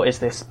and what is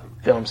this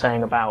film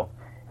saying about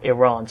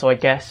Iran. So I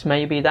guess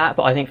maybe that,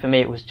 but I think for me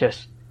it was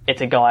just,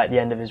 it's a guy at the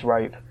end of his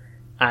rope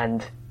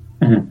and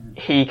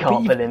he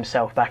can't pull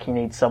himself back, he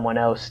needs someone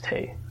else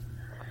to.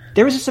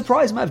 There is a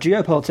surprising amount of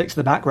geopolitics in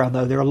the background,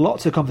 though. There are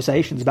lots of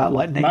conversations about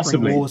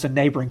neighbouring wars and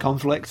neighbouring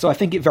conflicts. So I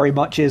think it very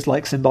much is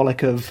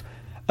symbolic of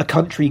a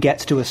country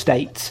gets to a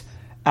state,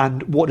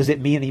 and what does it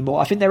mean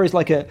anymore? I think there is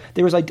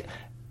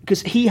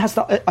because he has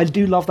that. I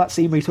do love that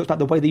scene where he talks about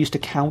the way they used to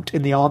count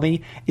in the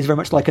army is very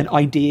much like an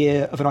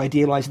idea of an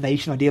idealised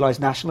nation,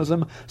 idealised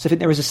nationalism. So I think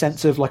there is a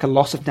sense of a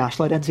loss of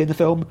national identity in the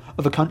film,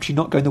 of a country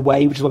not going the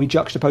way, which is why we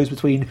juxtapose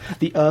between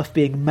the earth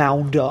being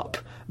mound up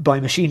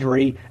by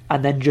machinery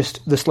and then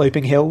just the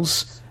sloping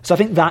hills. So I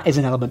think that is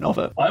an element of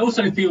it. I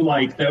also feel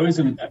like there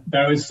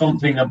is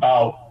something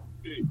about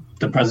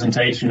the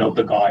presentation of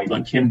the guy,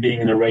 him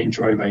being in a Range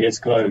Rover, his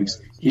clothes.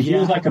 He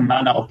feels like a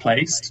man out of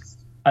place.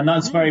 And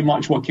that's very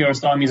much what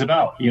Kiarostami is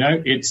about.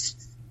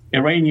 It's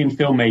Iranian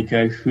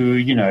filmmaker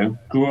who,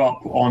 grew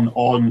up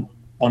on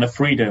a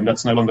freedom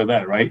that's no longer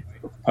there, right?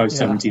 Post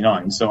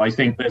 79. So I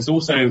think there's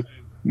also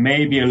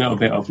maybe a little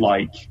bit of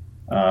the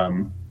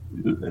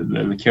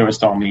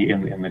Kiarostami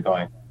in the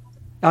guy.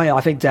 Oh yeah,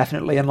 I think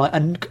definitely.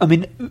 And I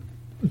mean,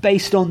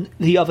 based on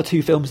the other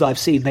two films that I've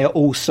seen, they are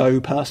all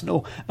so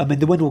personal. I mean,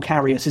 The Wind Will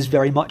Carry Us is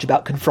very much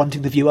about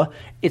confronting the viewer.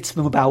 It's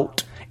going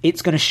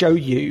to show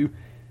you,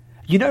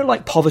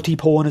 poverty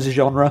porn as a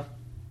genre?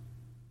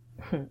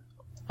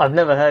 I've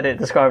never heard it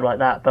described like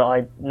that, but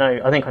I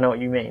think I know what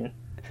you mean.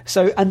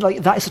 So, and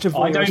like that is sort of...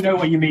 I don't know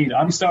what you mean.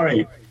 I'm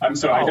sorry. I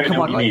don't know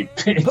what you mean.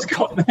 It's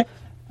got...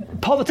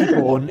 Poverty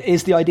porn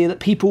is the idea that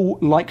people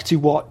like to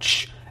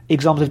watch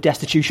examples of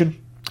destitution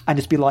and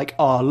just be like,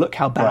 oh, look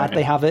how bad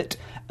they have it,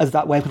 as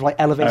that way of like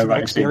elevating their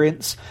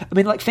experience. I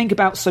mean, like, think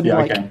about some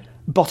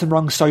bottom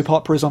rung soap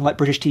operas on like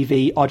British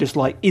TV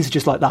is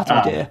just like that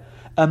idea.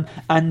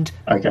 And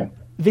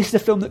this is a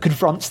film that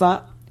confronts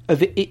that.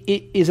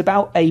 It is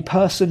about a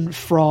person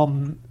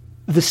from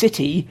the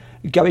city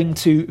going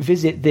to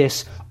visit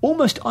this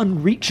almost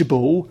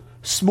unreachable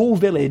small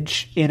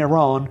village in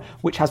Iran,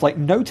 which has like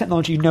no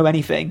technology, no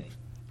anything.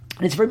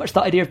 And it's very much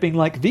that idea of being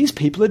like, these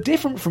people are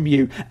different from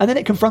you. And then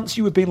it confronts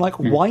you with being like,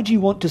 why do you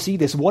want to see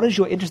this? What is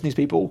your interest in these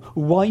people?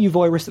 Why are you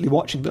voyeuristically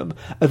watching them?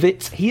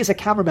 He is a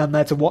cameraman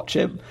there to watch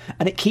him.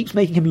 And it keeps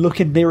making him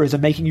look in mirrors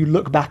and making you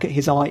look back at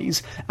his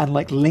eyes and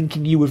like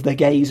linking you with their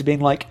gaze,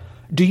 being like,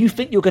 do you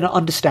think you're going to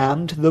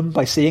understand them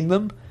by seeing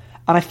them?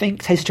 And I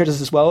think Taste of Cherry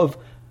does as well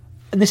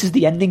and this is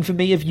the ending for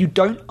me, you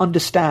don't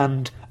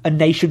understand a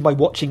nation by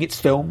watching its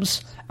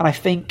films. And I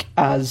think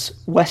as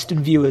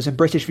Western viewers and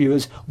British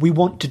viewers, we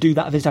want to do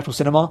that of international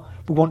cinema.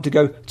 We want to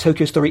go,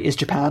 Tokyo Story is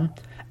Japan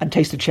and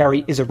Taste of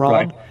Cherry is Iran.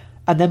 Right.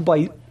 And then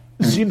by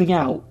zooming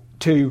out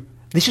to,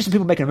 this is just some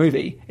people making a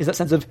movie, is that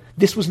sense of,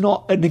 this was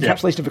not an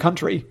encapsulation of a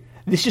country.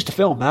 This is just a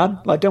film, man.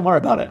 Like, don't worry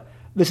about it.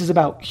 This is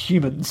about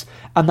humans.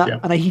 And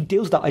and he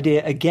deals with that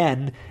idea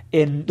again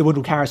in The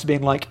Wendell Carris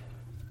being like,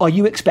 are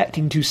you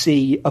expecting to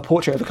see a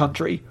portrait of a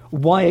country?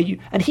 Why are you...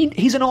 And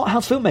he's an art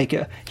house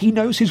filmmaker. He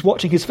knows who's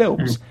watching his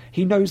films.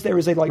 He knows there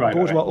is a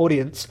bourgeois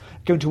audience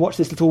going to watch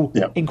this little,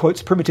 in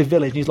quotes, primitive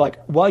village. And he's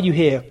like, why are you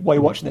here? Why are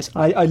you watching this?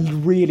 And I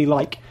really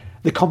like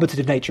the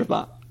competitive nature of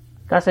that.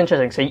 That's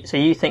interesting. So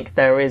you think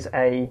there is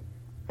a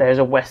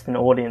Western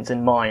audience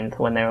in mind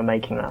when they were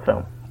making that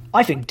film?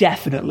 I think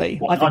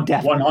definitely.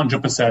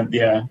 100%,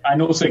 yeah.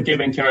 And also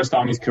given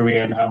Kiarostami's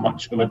career and how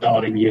much of a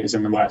darling he is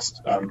in the West.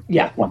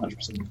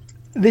 100%.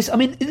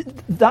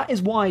 That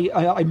is why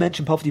I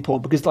mentioned poverty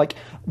porn, because like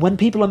when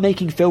people are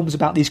making films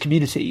about these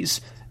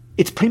communities,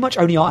 it's pretty much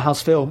only art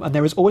house film, and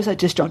there is always that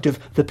disjunct of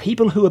the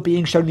people who are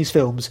being shown these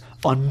films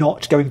are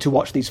not going to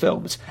watch these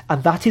films,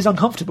 and that is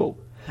uncomfortable.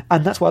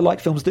 And that's why I like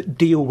films that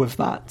deal with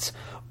that,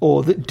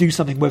 or that do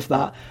something with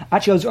that.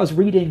 Actually, I was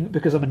reading,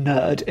 because I'm a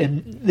nerd,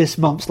 in this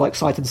month's like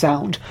Sight and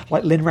Sound,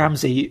 like Lynn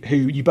Ramsey, who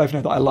you both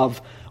know that I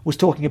love, was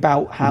talking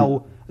about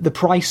how the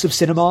price of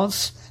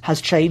cinemas has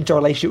changed our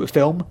relationship with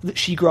film, that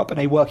she grew up in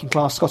a working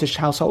class Scottish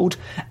household,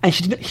 and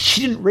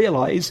she didn't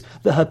realise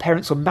that her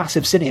parents were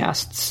massive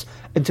cineasts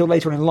until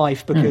later on in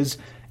life, because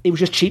it was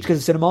just cheap to go to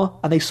cinema,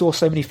 and they saw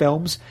so many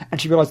films, and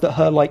she realised that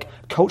her like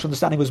cultural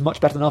understanding was much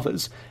better than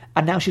others.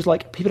 And now she's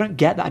like, people don't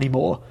get that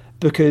anymore,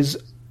 because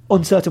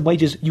on certain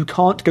wages you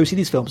can't go see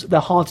these films, they're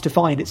hard to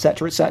find,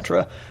 etc.,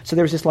 etc. So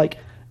there is this like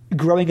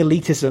growing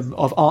elitism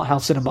of art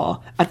house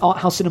cinema. And art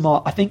house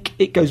cinema, I think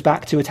it goes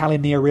back to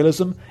Italian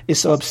neorealism, is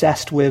so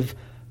obsessed with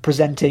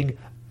presenting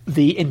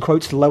the, in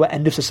quotes, lower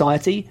end of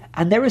society,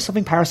 and there is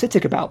something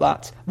parasitic about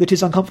that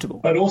is uncomfortable.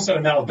 But also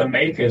now the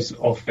makers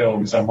of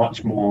films are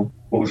much more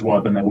bourgeois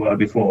than they were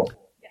before.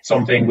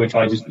 Something which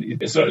I just...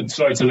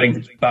 Sorry to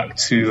link back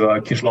to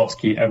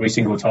Kieślowski every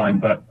single time,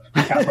 but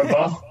Camera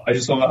Buff, I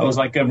just thought that was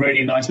like a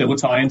really nice little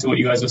tie into what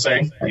you guys were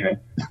saying. Anyway.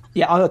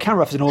 Yeah,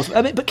 Camera Buff is an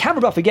awesome... but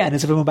Camera Buff, again,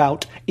 is a film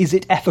about, is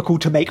it ethical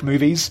to make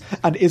movies?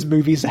 And is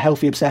movies a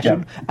healthy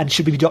obsession? Yeah. And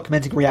should we be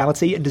documenting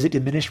reality? And does it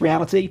diminish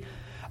reality?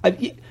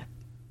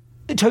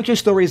 Tokyo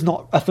Story is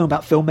not a film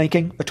about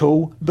filmmaking at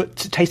all, but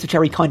Taste of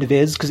Cherry kind of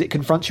is, because it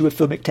confronts you with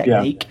filmic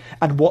technique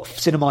and what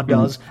cinema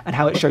does and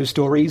how it shows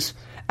stories.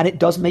 And it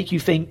does make you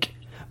think,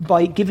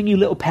 by giving you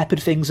little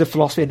peppered things of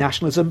philosophy and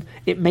nationalism,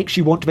 it makes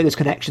you want to make those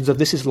connections of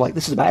this is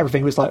about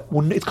everything. But it's like,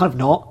 well, it's kind of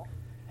not.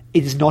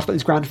 It is not about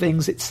these grand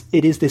things.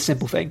 It is this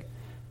simple thing.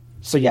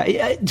 So yeah,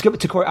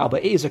 to quote Albert,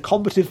 it is a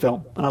combative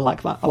film, and I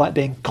like that. I like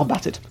being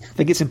combated. I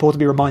think it's important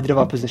to be reminded of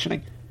our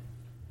positioning.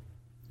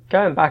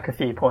 Going back a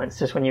few points,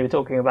 just when you were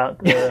talking about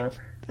the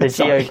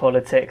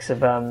geopolitics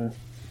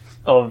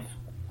of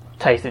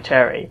Taste of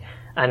Cherry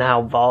and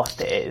how vast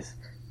it is,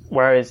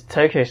 whereas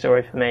Tokyo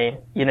Story for me,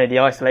 the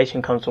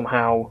isolation comes from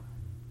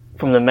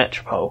the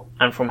metropole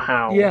and from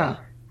how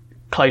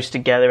close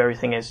together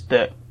everything is,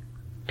 that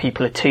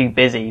people are too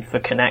busy for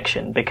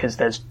connection because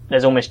there's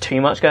almost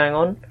too much going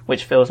on,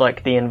 which feels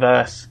like the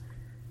inverse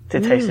to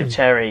Taste of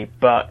Cherry,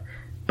 but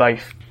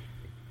both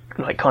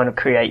like kind of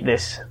create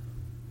this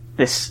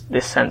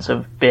sense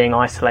of being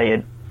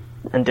isolated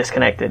and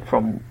disconnected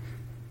from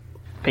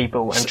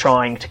people and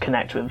trying to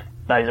connect with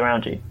those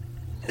around you.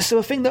 So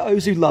a thing that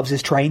Ozu loves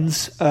is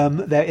trains.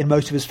 They're in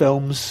most of his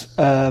films.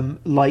 One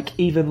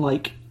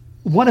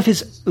of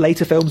his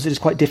later films that is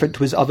quite different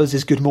to his others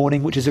is Good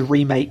Morning, which is a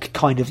remake,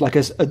 kind of like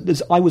as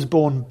I Was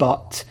Born,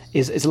 but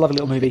is a lovely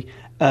little movie.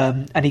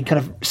 And he kind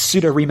of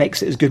pseudo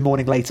remakes it as Good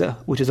Morning later,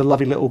 which is a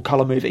lovely little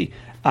colour movie.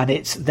 And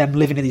it's them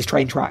living in these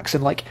train tracks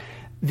and like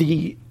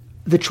the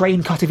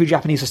train cutting through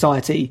Japanese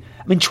society.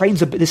 I mean,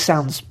 trains are... This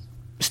sounds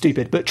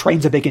stupid, but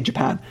trains are big in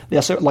Japan. They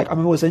are so, like, I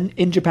remember I was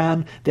in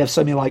Japan, they have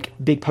so many, like,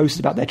 big posters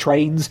about their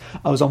trains.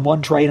 I was on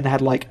one train and they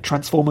had, like,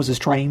 Transformers as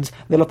trains.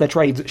 They love their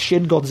trains.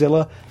 Shin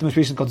Godzilla, the most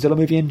recent Godzilla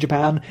movie in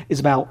Japan, is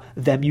about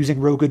them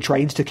using real good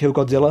trains to kill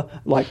Godzilla.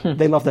 Like,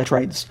 they love their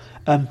trains.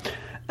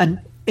 And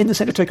in the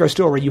Secret Tokyo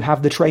story, you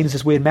have the train as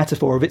this weird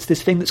metaphor of it's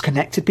this thing that's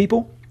connected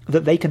people,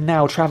 that they can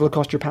now travel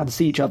across Japan to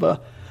see each other.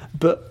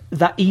 But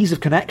that ease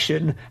of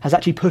connection has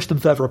actually pushed them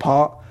further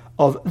apart.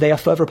 They are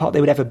further apart they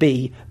would ever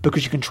be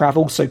because you can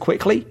travel so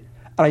quickly.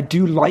 And I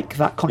do like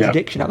that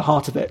contradiction at the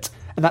heart of it.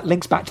 And that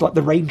links back to like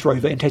the Range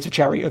Rover in Taste of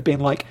Cherry of being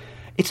like,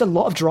 it's a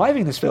lot of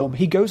driving in this film.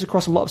 He goes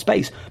across a lot of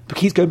space, but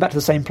he's going back to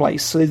the same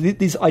place. So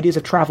these ideas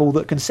of travel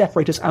that can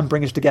separate us and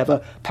bring us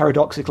together,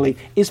 paradoxically,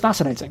 is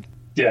fascinating.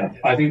 Yeah,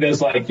 I think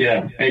there's like,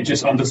 it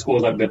just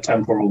underscores like the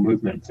temporal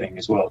movement thing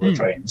as well, the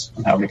trains,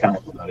 and how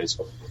mechanical that is.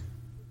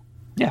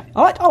 Yeah,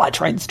 I like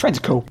trains. Trains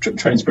are cool.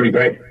 Trains pretty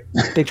great.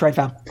 Big train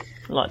fan.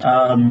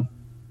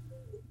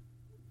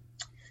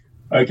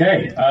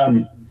 Okay.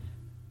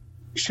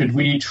 Should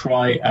we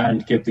try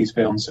and give these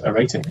films a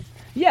rating?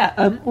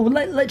 Yeah, well,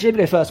 let Jamie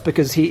go first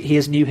because he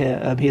is new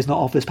here. He is not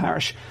of this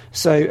parish.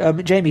 So,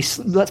 Jamie,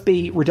 let's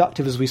be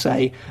reductive, as we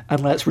say,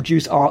 and let's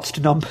reduce arts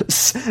to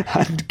numbers.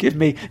 And give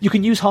me... You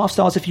can use half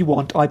stars if you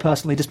want. I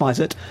personally despise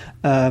it.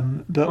 But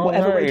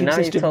whatever rating now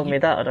system... you've told me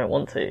that, I don't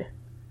want to.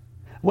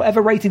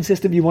 Whatever rating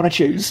system you want to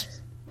choose,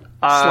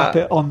 slap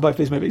it on both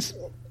these movies.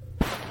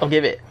 I'll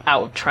give it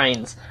out of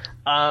trains.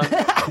 So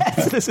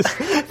this is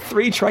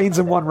 3 trains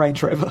and 1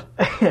 Range Rover.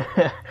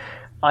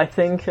 I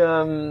think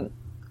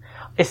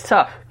it's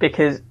tough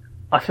because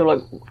I feel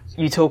like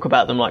you talk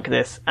about them like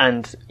this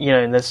and, you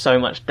know, there's so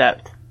much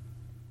depth,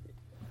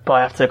 but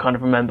I have to kind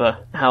of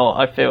remember how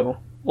I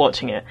feel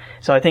watching it.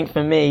 So I think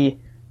for me,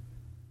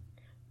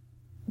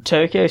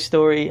 Tokyo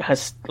Story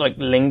has like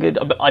lingered.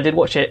 I did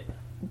watch it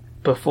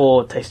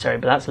before Taste Cherry,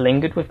 but that's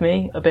lingered with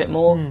me a bit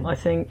more, I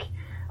think.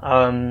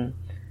 And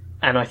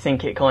I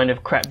think it kind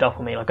of crept up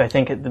on me. Like, I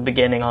think at the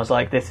beginning I was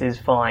like, this is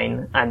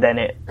fine, and then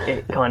it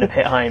kind of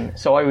hit home.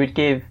 So I would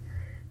give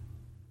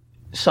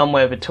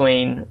somewhere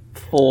between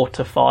 4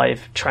 to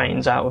 5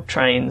 trains out of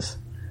trains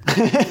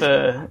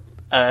for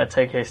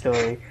Tokyo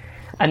Story.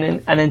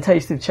 And then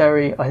Taste of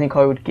Cherry, I think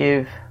I would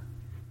give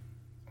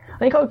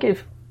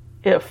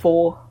it a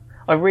 4.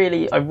 I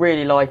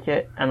really like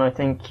it, and I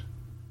think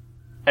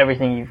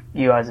everything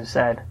you guys have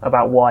said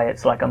about why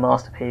it's like a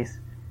masterpiece,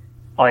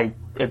 I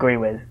agree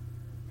with.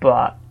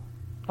 But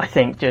I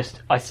think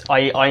just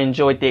I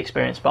enjoyed the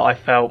experience, but I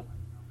felt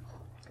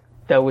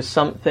there was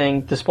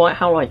something, despite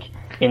how like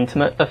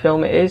intimate a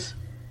film it is,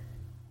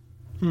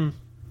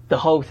 the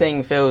whole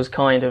thing feels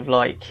kind of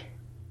like,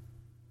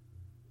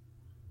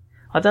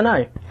 I don't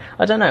know.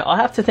 I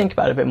have to think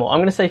about it a bit more. I'm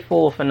going to say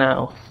 4 for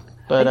now.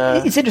 But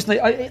it's interesting.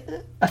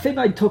 I think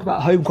I talk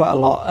about home quite a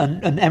lot,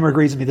 and Emma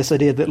agrees with me. This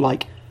idea that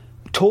like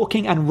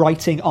talking and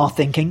writing are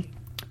thinking,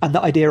 and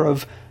the idea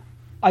of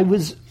I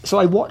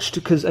watched,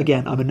 because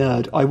again I'm a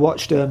nerd, I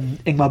watched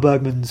Ingmar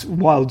Bergman's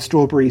Wild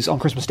Strawberries on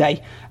Christmas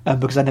Day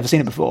because I'd never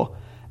seen it before,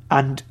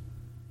 and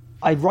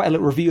I write a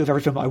little review of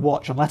every film I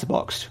watch on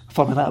Letterboxd.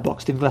 Follow my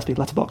Letterboxd, Stephen Gillespie,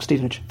 Letterboxd,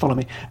 Stevenage, follow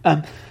me.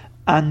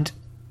 And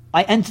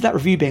I entered that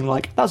review being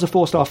like, that was a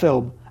 4-star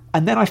film,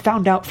 and then I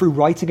found out through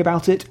writing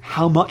about it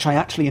how much I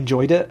actually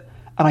enjoyed it.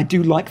 And I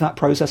do like that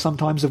process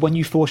sometimes of when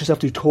you force yourself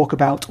to talk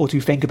about or to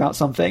think about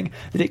something,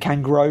 that it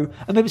can grow.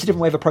 And maybe it's a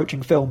different way of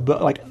approaching film,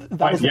 but like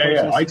that is the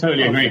process. Yeah, I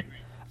totally agree.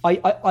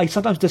 I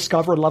sometimes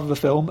discover a love of a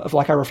film of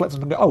like I reflect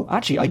on it and go, oh,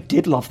 actually, I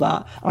did love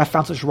that, and I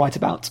found such to write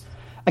about.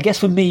 I guess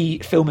for me,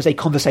 film is a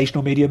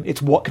conversational medium.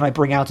 It's what can I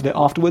bring out of it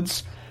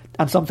afterwards.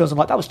 And some films I'm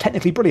like, that was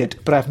technically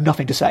brilliant, but I have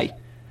nothing to say.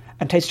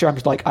 And Taste of Cherry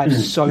is like, I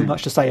have so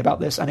much to say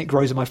about this, and it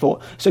grows in my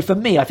thought. So for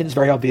me, I think it's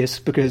very obvious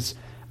because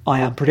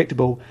I am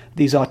predictable.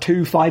 These are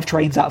 5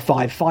 trains out of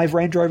 5. 5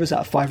 Range Rovers out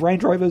of 5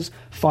 Range Rovers.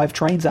 5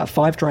 trains out of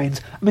 5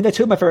 trains. I mean, they're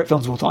 2 of my favourite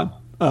films of all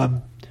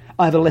time.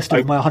 I have a list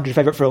of my 100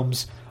 favourite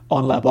films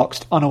on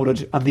Letterboxd,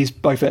 unordered, and these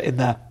both are in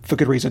there for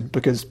good reason,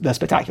 because they're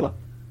spectacular.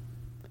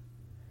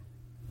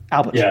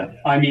 Albert. Yeah,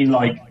 I mean,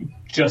 like,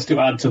 just to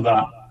add to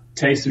that,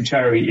 Taste of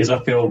Cherry is a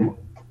film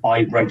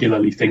I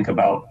regularly think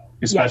about,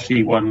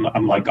 especially when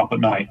I'm, like, up at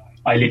night.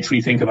 I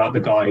literally think about the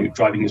guy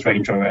driving his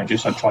Range Rover and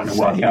just like trying to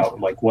work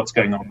out like what's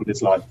going on with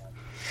his life.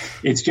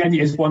 It's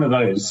one of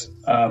those.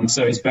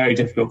 So it's very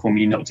difficult for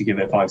me not to give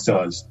it 5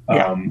 stars.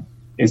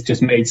 It's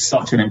just made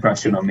such an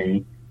impression on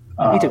me.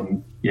 Me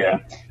too. Yeah.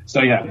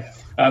 So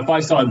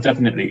 5 stars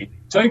definitely.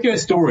 Tokyo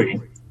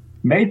Story,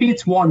 maybe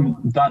it's one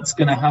that's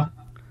going to have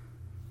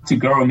to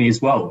grow on me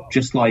as well,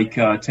 just like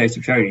Taste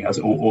of Cherry has,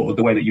 or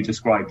the way that you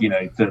described, you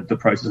know, the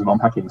process of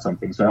unpacking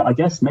something. So I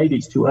guess maybe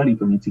it's too early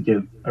for me to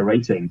give a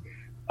rating.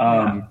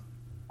 I'm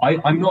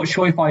not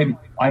sure if I'm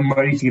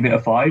ready to give it a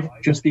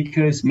 5, just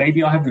because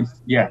maybe I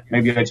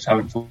just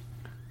haven't thought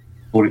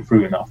it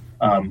through enough.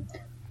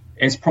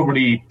 It's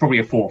probably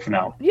a 4 for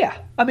now. Yeah,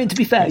 I mean, to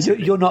be fair,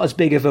 you're not as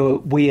big of a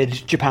weird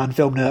Japan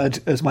film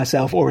nerd as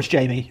myself or as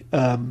Jamie,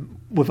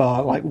 with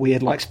our like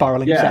weird like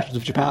spiraling sessions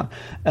of Japan.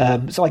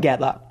 So I get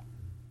that.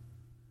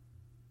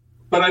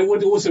 But I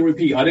would also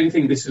repeat, I don't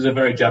think this is a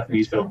very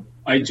Japanese film.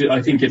 I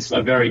think it's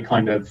a very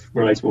kind of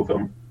relatable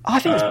film. I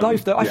think it's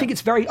both, though. I think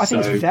it's very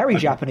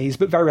Japanese,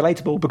 but very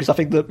relatable, because I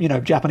think that,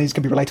 Japanese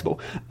can be relatable.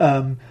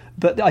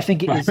 But I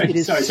think it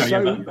is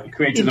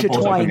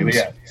intertwined,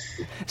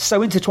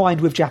 so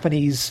intertwined with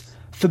Japanese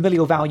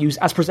familial values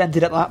as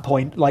presented at that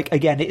point. Like,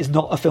 again, it is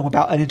not a film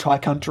about an entire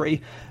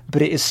country,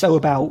 but it is so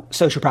about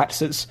social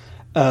practices.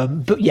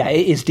 But yeah,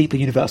 it is deeply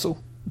universal,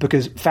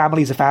 because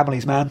families are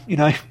families, man.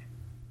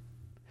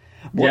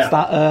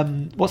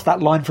 What's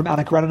that line from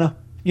Anna Karenina?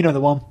 You know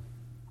the one.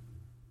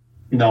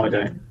 No, I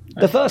don't.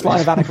 The first line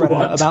of Anna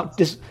Karenina about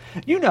this,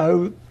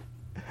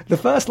 the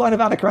first line of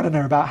Anna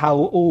Karenina about how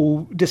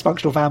all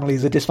dysfunctional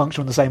families are dysfunctional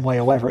in the same way,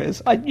 or whatever it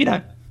is.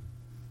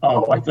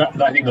 Oh, I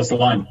think that's the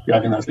line. Yeah,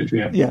 I think that's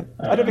literally it. Yeah,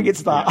 I don't think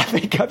it's that.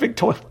 Yeah. I think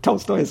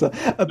Tolstoy is a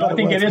better I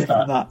think it is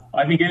that.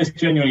 I think it is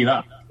genuinely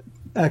that.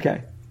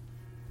 Okay,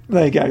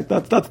 there you go.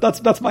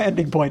 That's my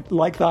ending point.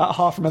 Like that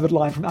half-remembered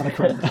line from Anna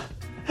Karenina,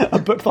 a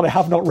book that I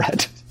have not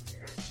read,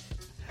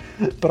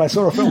 but I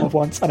saw a film of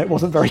once and it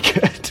wasn't very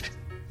good.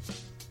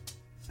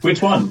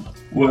 Which one?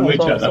 Which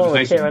adaptation?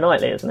 With Keira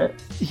Knightley, isn't it?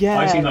 Yeah,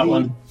 I've seen that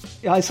one.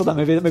 Yeah, I saw that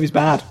movie. That movie's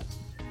bad.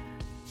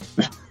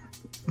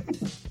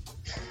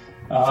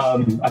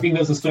 I think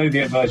there's a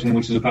Soviet version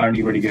which is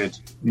apparently really good.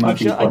 Them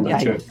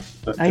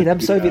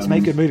Soviets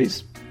make good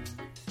movies.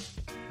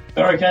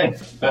 They're okay.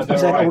 I'm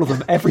saying all of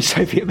them. Every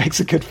Soviet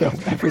makes a good film.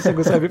 Every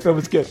single Soviet film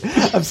is good.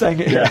 I'm saying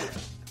it. Yeah.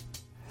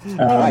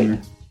 Right.